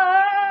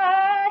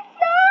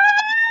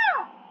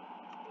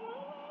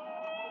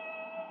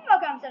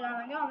 Okay, I'm still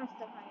hanging on.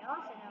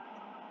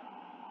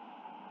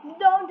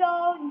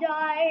 Don't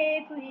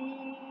die,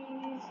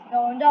 please.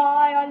 Don't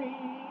die, Ali.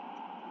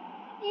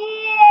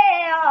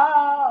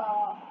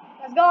 Yeah!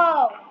 Let's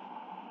go!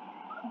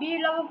 Be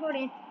level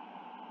 40.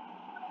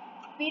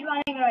 Speed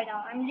running right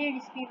now. I'm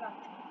literally speed running.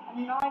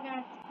 I'm not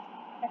gonna.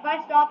 If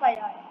I stop, I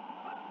die.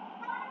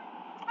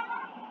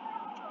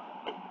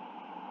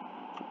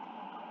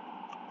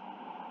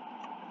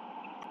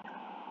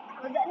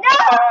 Was that?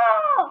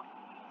 No!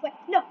 Wait,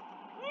 no! No!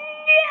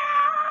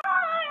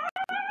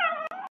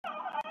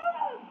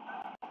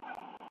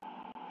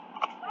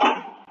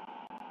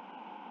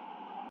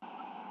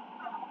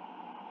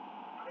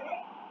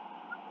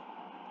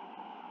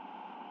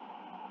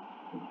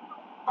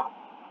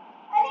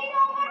 I didn't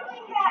know more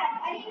doing that.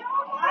 I didn't know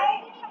more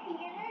spinning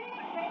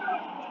here.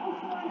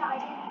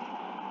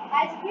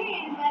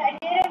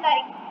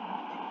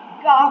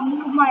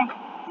 move my.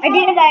 I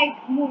didn't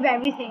like move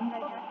everything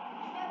like that.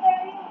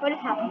 What is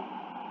happening?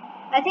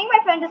 I think my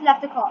friend just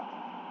left the call.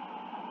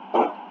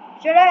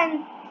 Should I?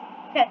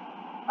 Okay.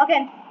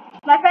 Okay.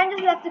 My friend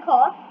just left the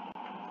call.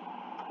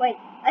 Wait.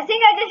 I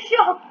think I just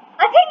show.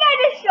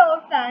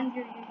 Fans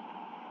review.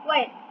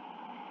 Wait.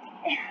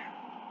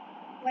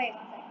 Wait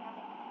 1 second.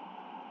 Nothing.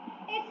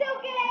 It's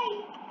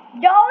okay.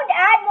 Don't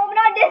add Moment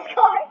on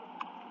Discord.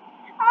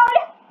 Oh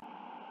no.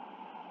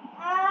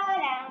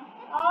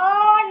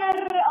 Oh no.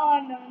 Oh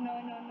no.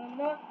 Oh no.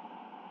 No.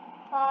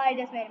 I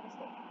just made a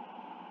mistake.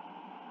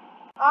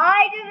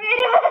 I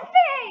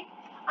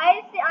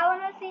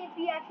want to see if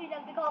he actually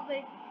does the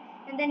culprit,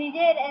 and then he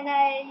did, and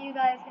you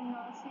guys can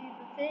see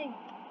the thing.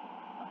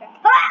 Okay.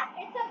 Ah!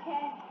 It's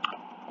okay.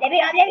 Let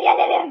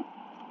him.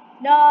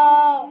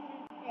 No.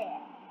 Yeah.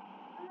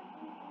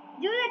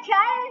 Do the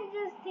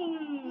challenges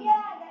thing.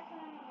 Yeah, that's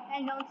what I'm about.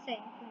 And don't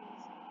sing,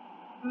 please.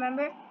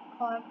 Remember?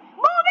 Copyright.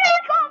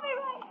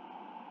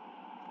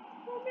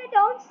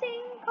 Don't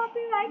sing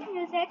copyright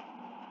music,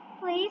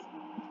 please.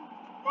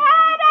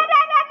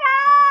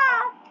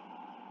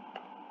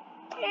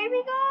 Here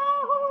we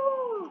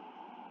go.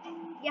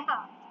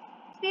 Yeah.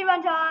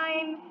 Speedrun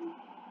time.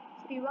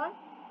 Speedrun.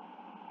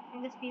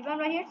 And the speedrun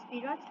right here.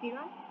 Speedrun.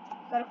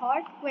 Got a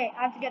card. Wait, I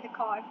have to get the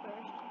card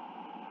first.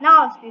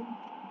 Now speedrun.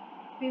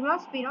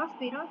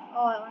 Speedrun.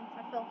 Oh,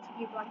 I felt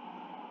speedrun.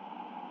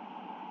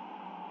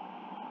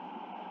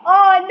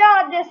 Oh,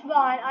 not this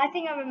one. I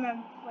think I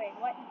remember. Wait,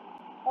 what?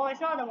 Oh,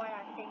 it's not the one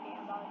I'm thinking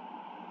about.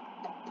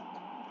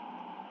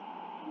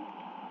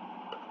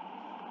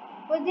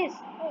 What's this?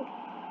 Oh,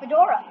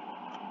 Fedora.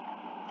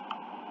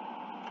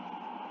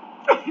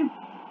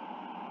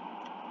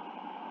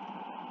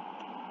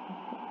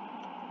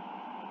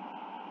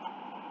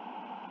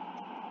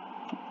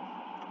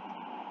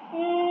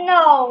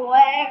 No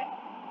way.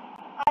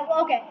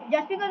 Okay,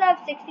 just because I have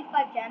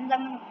 65 gems,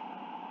 I'm gonna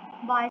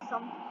buy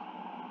some.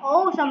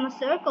 Oh, some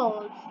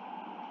circles.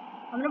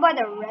 I'm gonna buy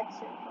the red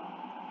circle.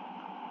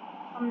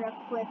 I'm gonna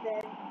equip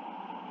it.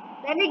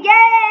 Let me get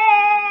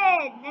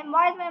it! Then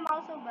why is my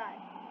mouse so bad?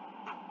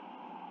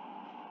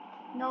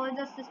 No, it's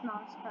just this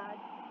mouse pad.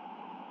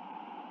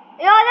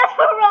 Yeah, that's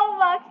for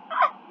Robux.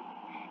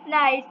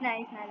 Nice.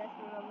 That's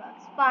for Robux.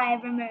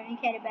 5 remaining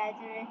candy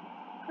badger.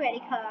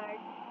 Credit card.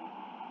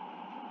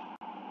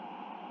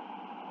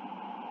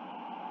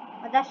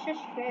 But that's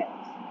just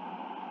trails.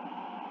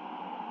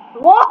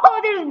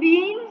 Whoa, there's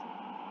beans?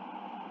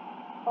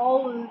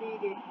 Holy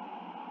dude.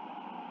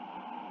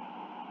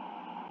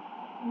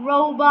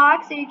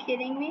 Robux, are you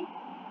kidding me?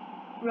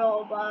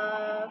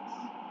 Robux.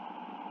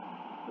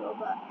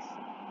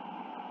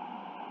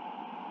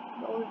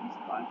 Golden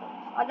sparkles.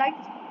 I like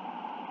this one.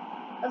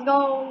 Let's go.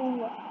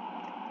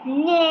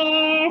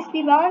 Yeah,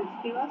 speedrun.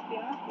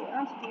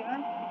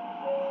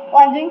 Oh,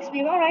 I'm doing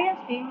speedrun right now.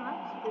 Speedrun.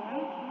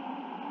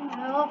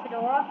 Oh,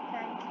 Fedora.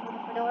 Thanks for the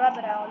Fedora,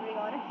 but I already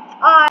got it.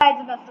 It's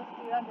the best of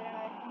speedrun, didn't I?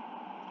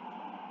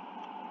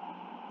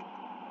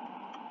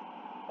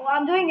 Oh,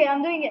 I'm doing it.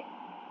 I'm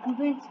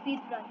doing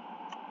speedrun.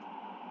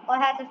 Oh, I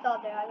had to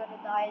stop there. I gotta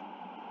die.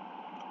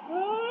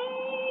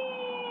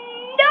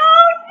 No,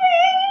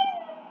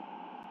 please!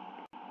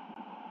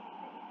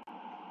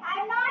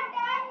 I'm not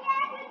done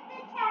yet with the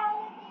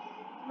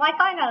challenges. Why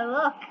can't I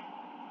look?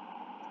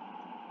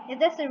 Is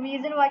this the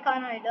reason why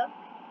can't I look?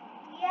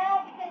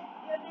 Yeah, because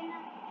you're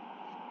gonna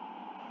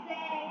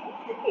say.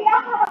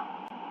 Yeah.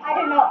 I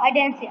don't know. I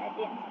didn't see.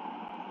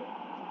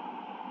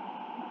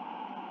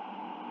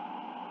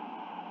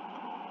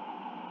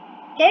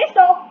 Can you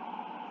stop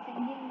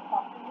singing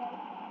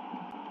copyright?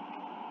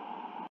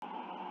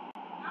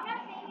 I'm not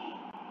singing.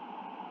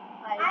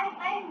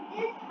 I'm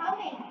just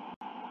humming.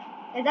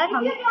 Is that If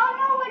humming? you don't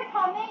know what's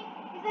humming,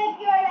 it's like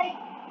you're like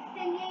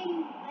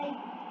singing, like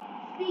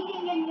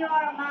speaking in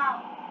your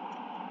mouth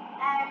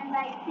and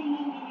like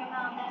singing in your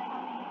mouth. That's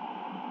humming.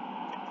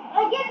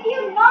 I give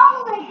you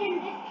knowledge in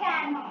this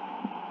channel.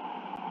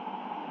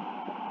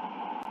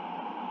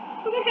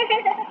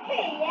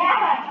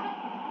 Yeah.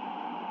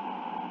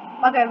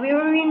 Okay, we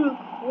were in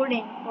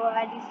recording for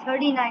at least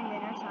 39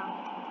 minutes now.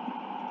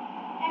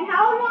 And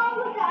how long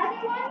was the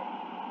other one?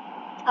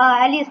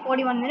 At least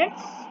 41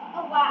 minutes.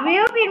 Oh wow.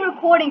 We've been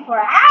recording for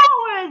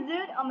hours,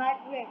 dude.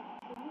 Wait.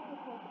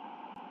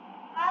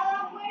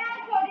 We're not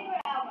recording for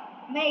hours.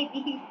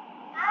 Maybe.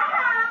 No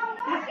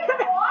one can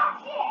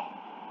watch it.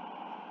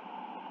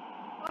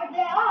 Or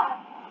they are.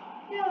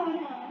 No.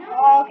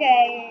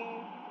 Okay.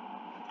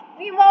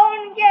 We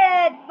won't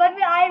get, but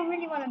I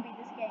really want to beat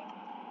this game.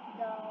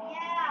 So.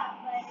 Yeah,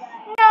 but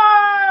like.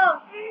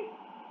 No!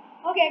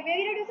 Okay, we're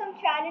gonna do some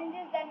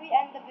challenges, then we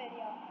end the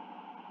video.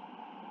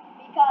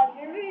 Because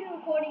we're really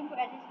recording for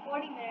at least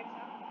 40 minutes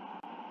now.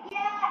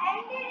 Yeah,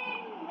 end it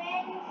in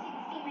when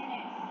 60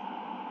 minutes.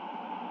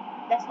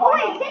 That's Oh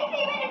fine. wait, 60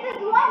 minutes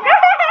is long.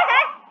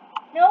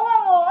 No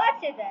one will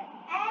watch it then.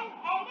 And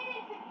end it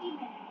in 15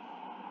 minutes.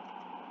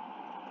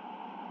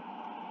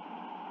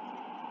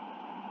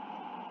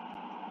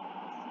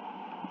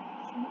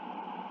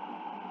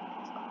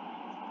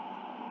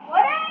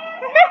 What are you?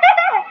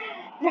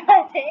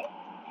 Nothing.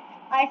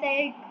 I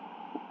say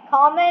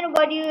comment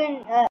what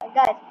you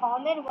guys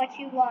comment what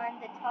you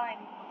want the time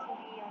to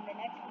be on the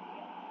next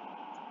video.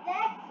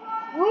 Next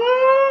one.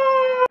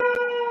 Whoops.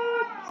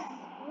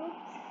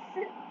 Whoops.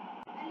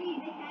 At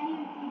least they can't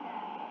even see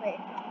that. Wait.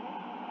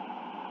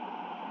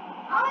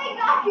 Oh my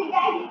gosh, you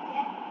guys did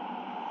it.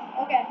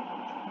 Okay.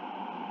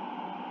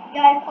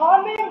 Guys,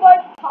 comment what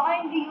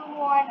time do you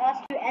want us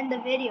to end the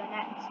video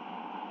next?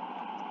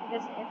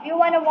 Because if you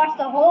want to watch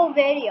the whole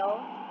video,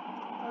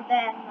 so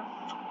then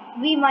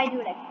we might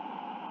do like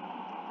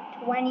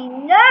 20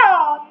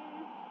 now.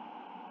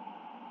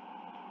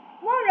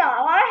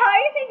 Mona, why are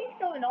you taking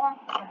so long?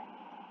 And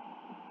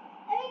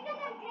because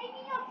I'm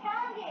taking up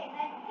challenges.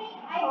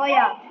 I Oh,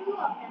 yeah. done 2 of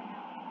them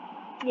now.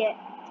 Yeah.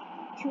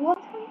 2 of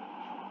them?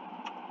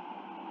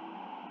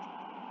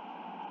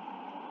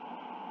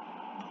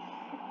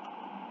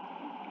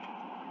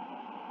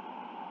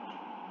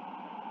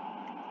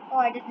 Oh,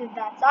 I just did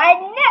that. So I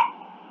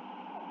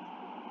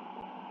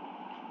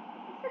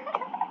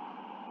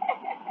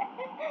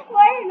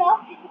Why are you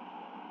laughing?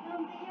 No,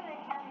 I'm thinking of a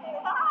challenge.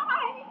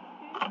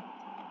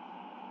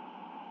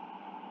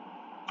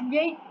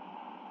 Yeet.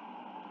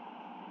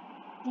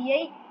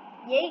 Yeet.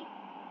 Yeet.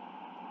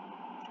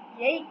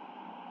 Yeet.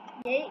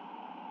 Yeet.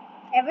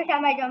 Every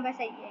time I jump, I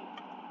say yeet.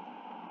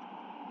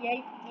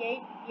 Yeet.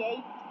 Yeet.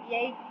 Yeet.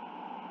 Yeet.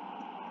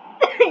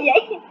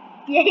 Yeet.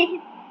 Yeet.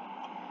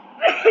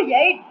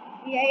 Yeet.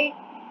 Yeet.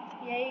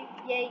 Yeet. Yeet.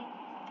 Yeet.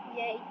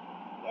 Yeet.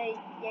 Yeet.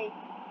 Yeet.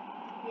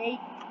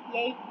 Yeet.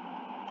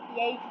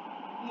 Yeet.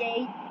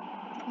 Yeet.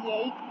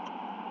 Yeet.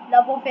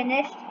 Level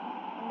finished.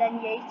 And then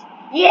yeet.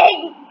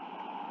 Yeet!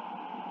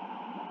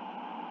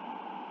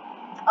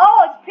 Oh,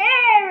 it's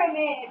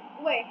pyramid!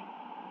 Wait.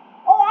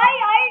 Oh,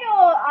 I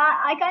know.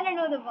 I kind of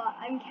know the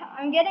vibe.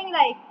 I'm getting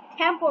like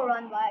Temple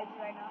Run vibes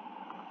right now.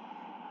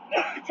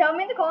 Tell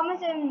me in the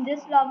comments in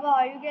this level,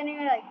 are you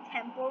getting like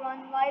Temple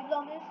Run vibes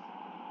on this?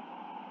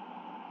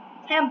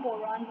 Temple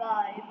Run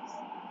vibes.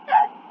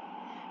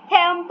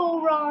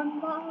 Temple Run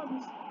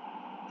vibes.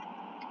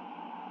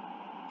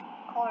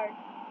 Card.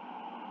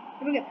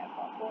 Let me get that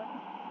card for it.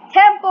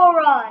 Temple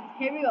Run.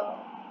 Here we go.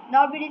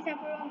 Not really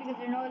Temple Run because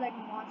there are no like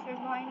monsters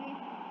behind me.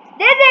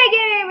 Did they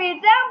give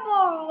me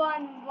Temple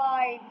Run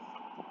vibes?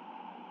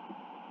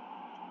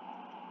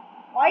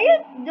 Why are you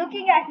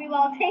looking at me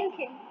while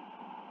thinking?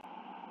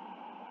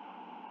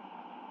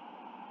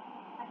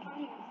 I can't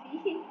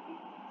even see.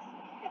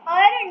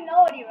 I didn't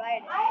know what you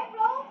write. I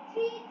wrote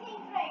 3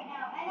 things right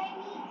now, and I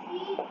need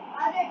 3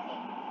 other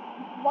things.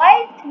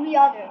 Why 3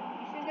 other?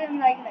 You should have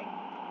like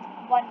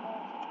 1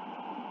 more.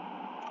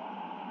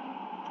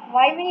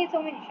 Why we need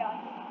so many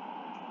shots?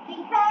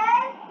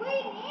 Because we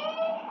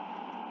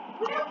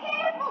don't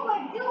care what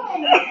we're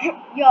doing.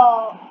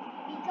 Yo.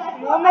 Because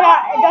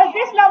Does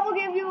this level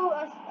give you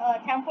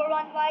Temple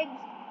Run vibes?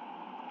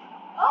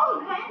 Oh,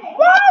 kinda.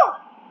 Whoa!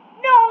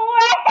 No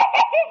way!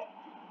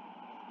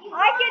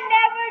 I can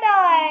never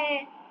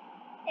die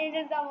in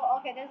this level.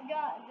 Okay, this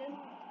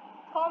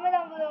comment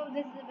down below if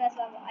this is the best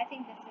level. I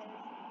think this is.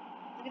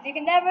 Because you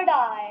can never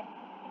die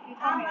if you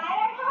come here. I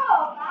don't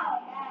know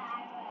about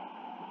that, but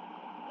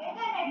you're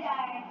gonna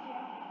die, aren't you?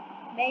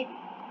 Maybe.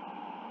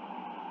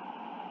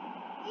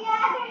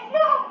 Yeah, there's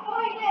no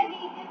point in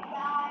me to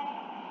die.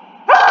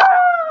 What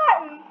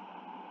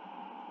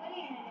are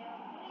you gonna do?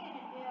 What are you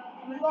gonna do?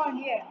 I'm going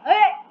here.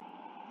 Okay.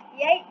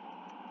 Yay.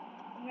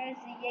 I'm gonna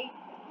see yay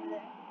over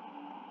there.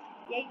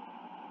 Yay.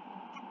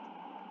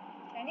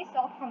 Can you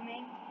stop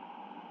humming?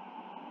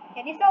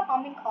 Can you stop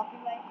humming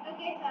copyright?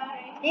 Okay,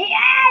 sorry. The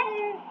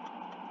end!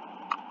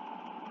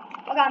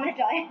 Okay, I'm gonna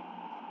try.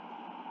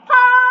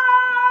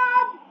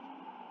 Hum!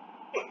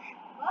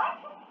 What?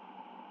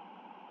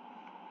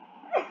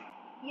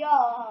 Yo,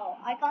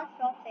 I can't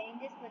stop saying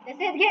this, but this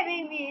is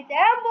giving me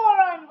Temple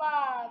Run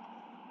vibes.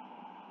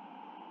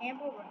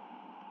 Temple Run.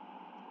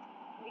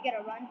 We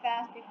gotta run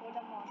fast before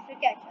the monster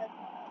catches us.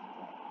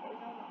 There's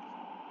no monster.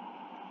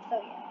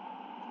 So yeah.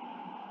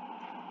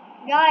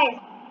 Guys,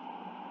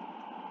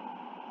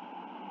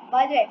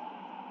 by the way,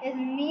 is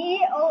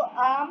me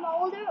I'm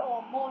older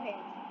or Mohit?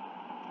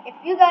 If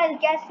you guys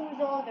guess who's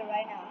older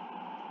right now,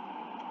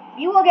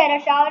 you will get a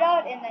shout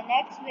out in the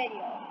next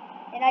video.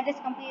 And I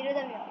just completed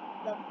the video.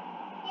 Look.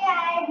 Yeah,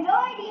 I have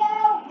no idea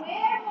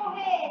where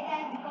Mohit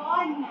has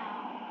gone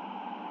now.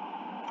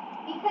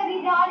 Because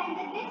he's not in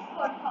the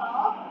Discord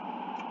call.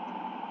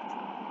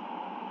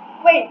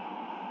 Wait.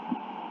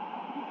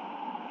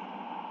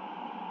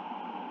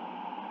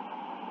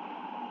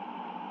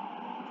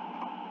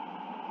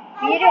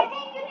 I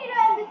think you need to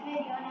end this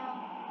video now.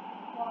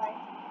 Why?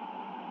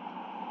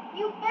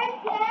 You've been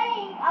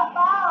playing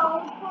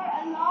about for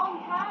a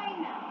long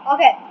time now.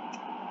 Okay.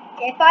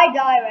 If I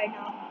die right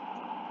now,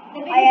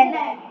 The I end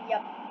video it.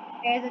 Yep.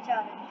 Here's a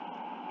challenge.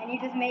 And you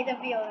just made the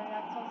video and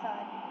that's so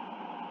sad.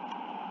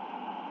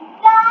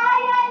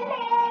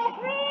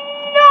 Dialect.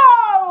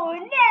 No!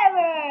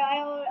 Never!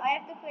 I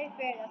have to play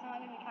fair. That's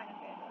not gonna be kind of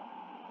fair though.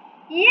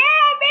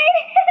 Yeah,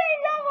 baby!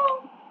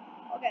 Double!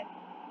 Okay.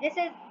 This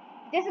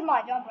is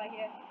my jump right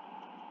here.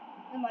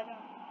 This is my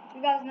jump.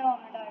 You guys know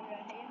I'm gonna die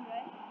right here,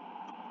 right?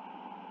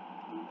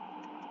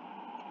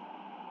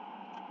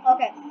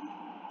 Okay.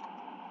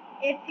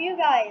 If you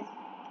guys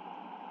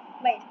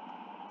wait.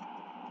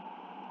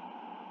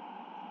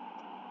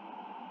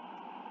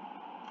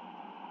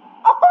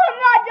 Oh, I'm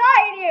not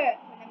dying here.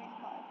 Wait, let me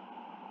just call it.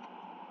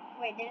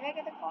 Wait, did I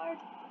get the card?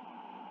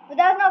 But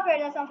that's not fair.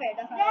 That's not fair.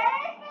 That's not fair.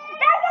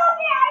 That's not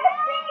fair. I was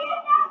thinking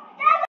it now.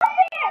 That's not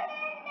fair.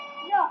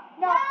 No,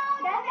 no,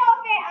 that's not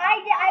fair. I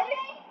was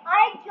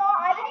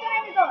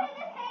trying to go.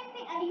 The same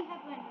thing. Ali, you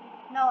have one.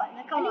 No,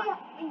 come on.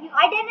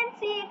 I didn't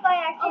see if I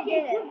actually Okay,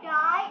 did if you it.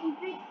 die, if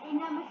it's in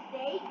a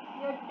mistake,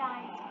 you're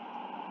dying.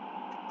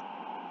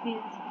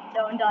 Please,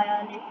 don't die,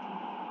 Ali.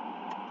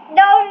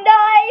 Don't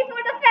die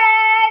for the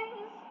fans.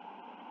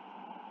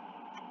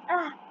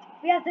 Ah,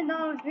 we have to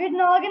know. We're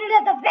not gonna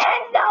let the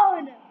fans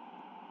down.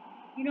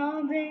 You know what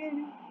I'm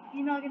saying?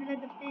 You're not gonna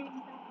let the fans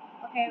down.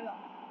 Okay, here we go.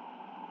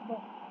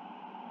 Boom.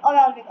 Oh,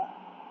 that was big.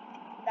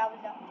 That was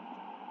down.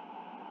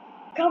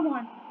 Come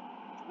on.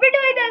 We're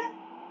doing this.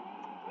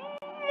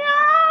 No.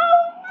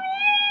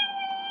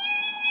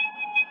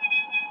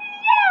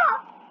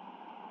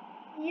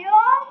 Yeah.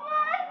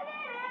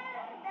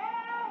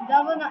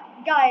 Double nine.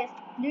 Guys,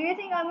 do you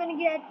think I'm gonna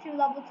get to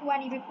level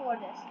 20 before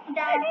this? No.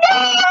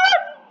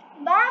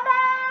 Bye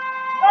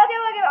bye. Okay.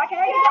 Can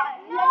I do that?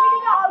 No. Let me do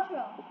the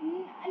outro.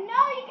 No,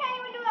 you can't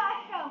even do the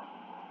outro.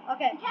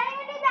 Okay. You can't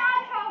even do the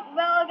outro.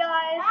 Well,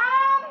 guys.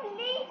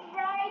 Please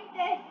write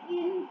this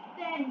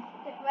instant.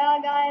 Well,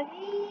 guys.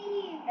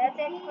 Please. That's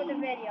it for the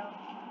video.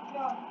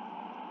 No.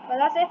 Well,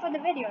 that's it for the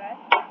video, right?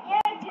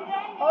 Yeah, it's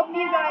ending Hope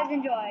you now. guys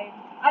enjoyed.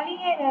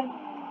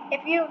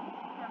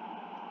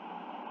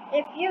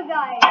 If you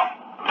guys,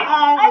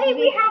 Ali,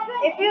 we have to.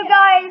 if you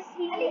guys,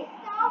 Ali,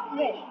 stop wait,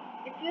 waiting.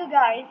 if you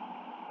guys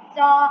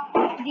saw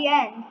the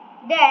end,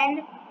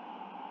 then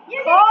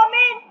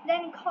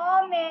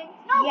comment.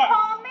 No, Yes.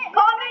 comment.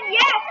 Comment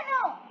yes.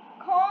 No.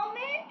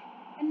 Comment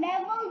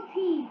level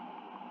T.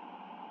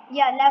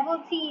 Yeah, level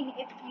teen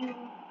if you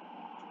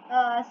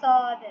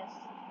saw this.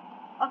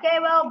 Okay,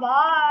 well,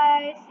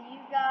 bye. See you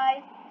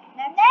guys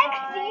next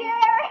time.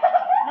 year.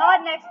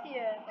 Not next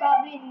year.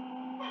 Probably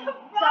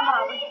somehow.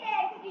 Probably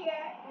next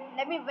year.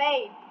 Let me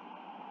wave.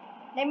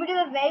 Let me do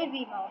the wave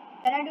emote.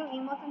 Can I do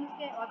emotes in this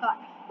game? Oh god.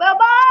 Well,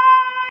 bye!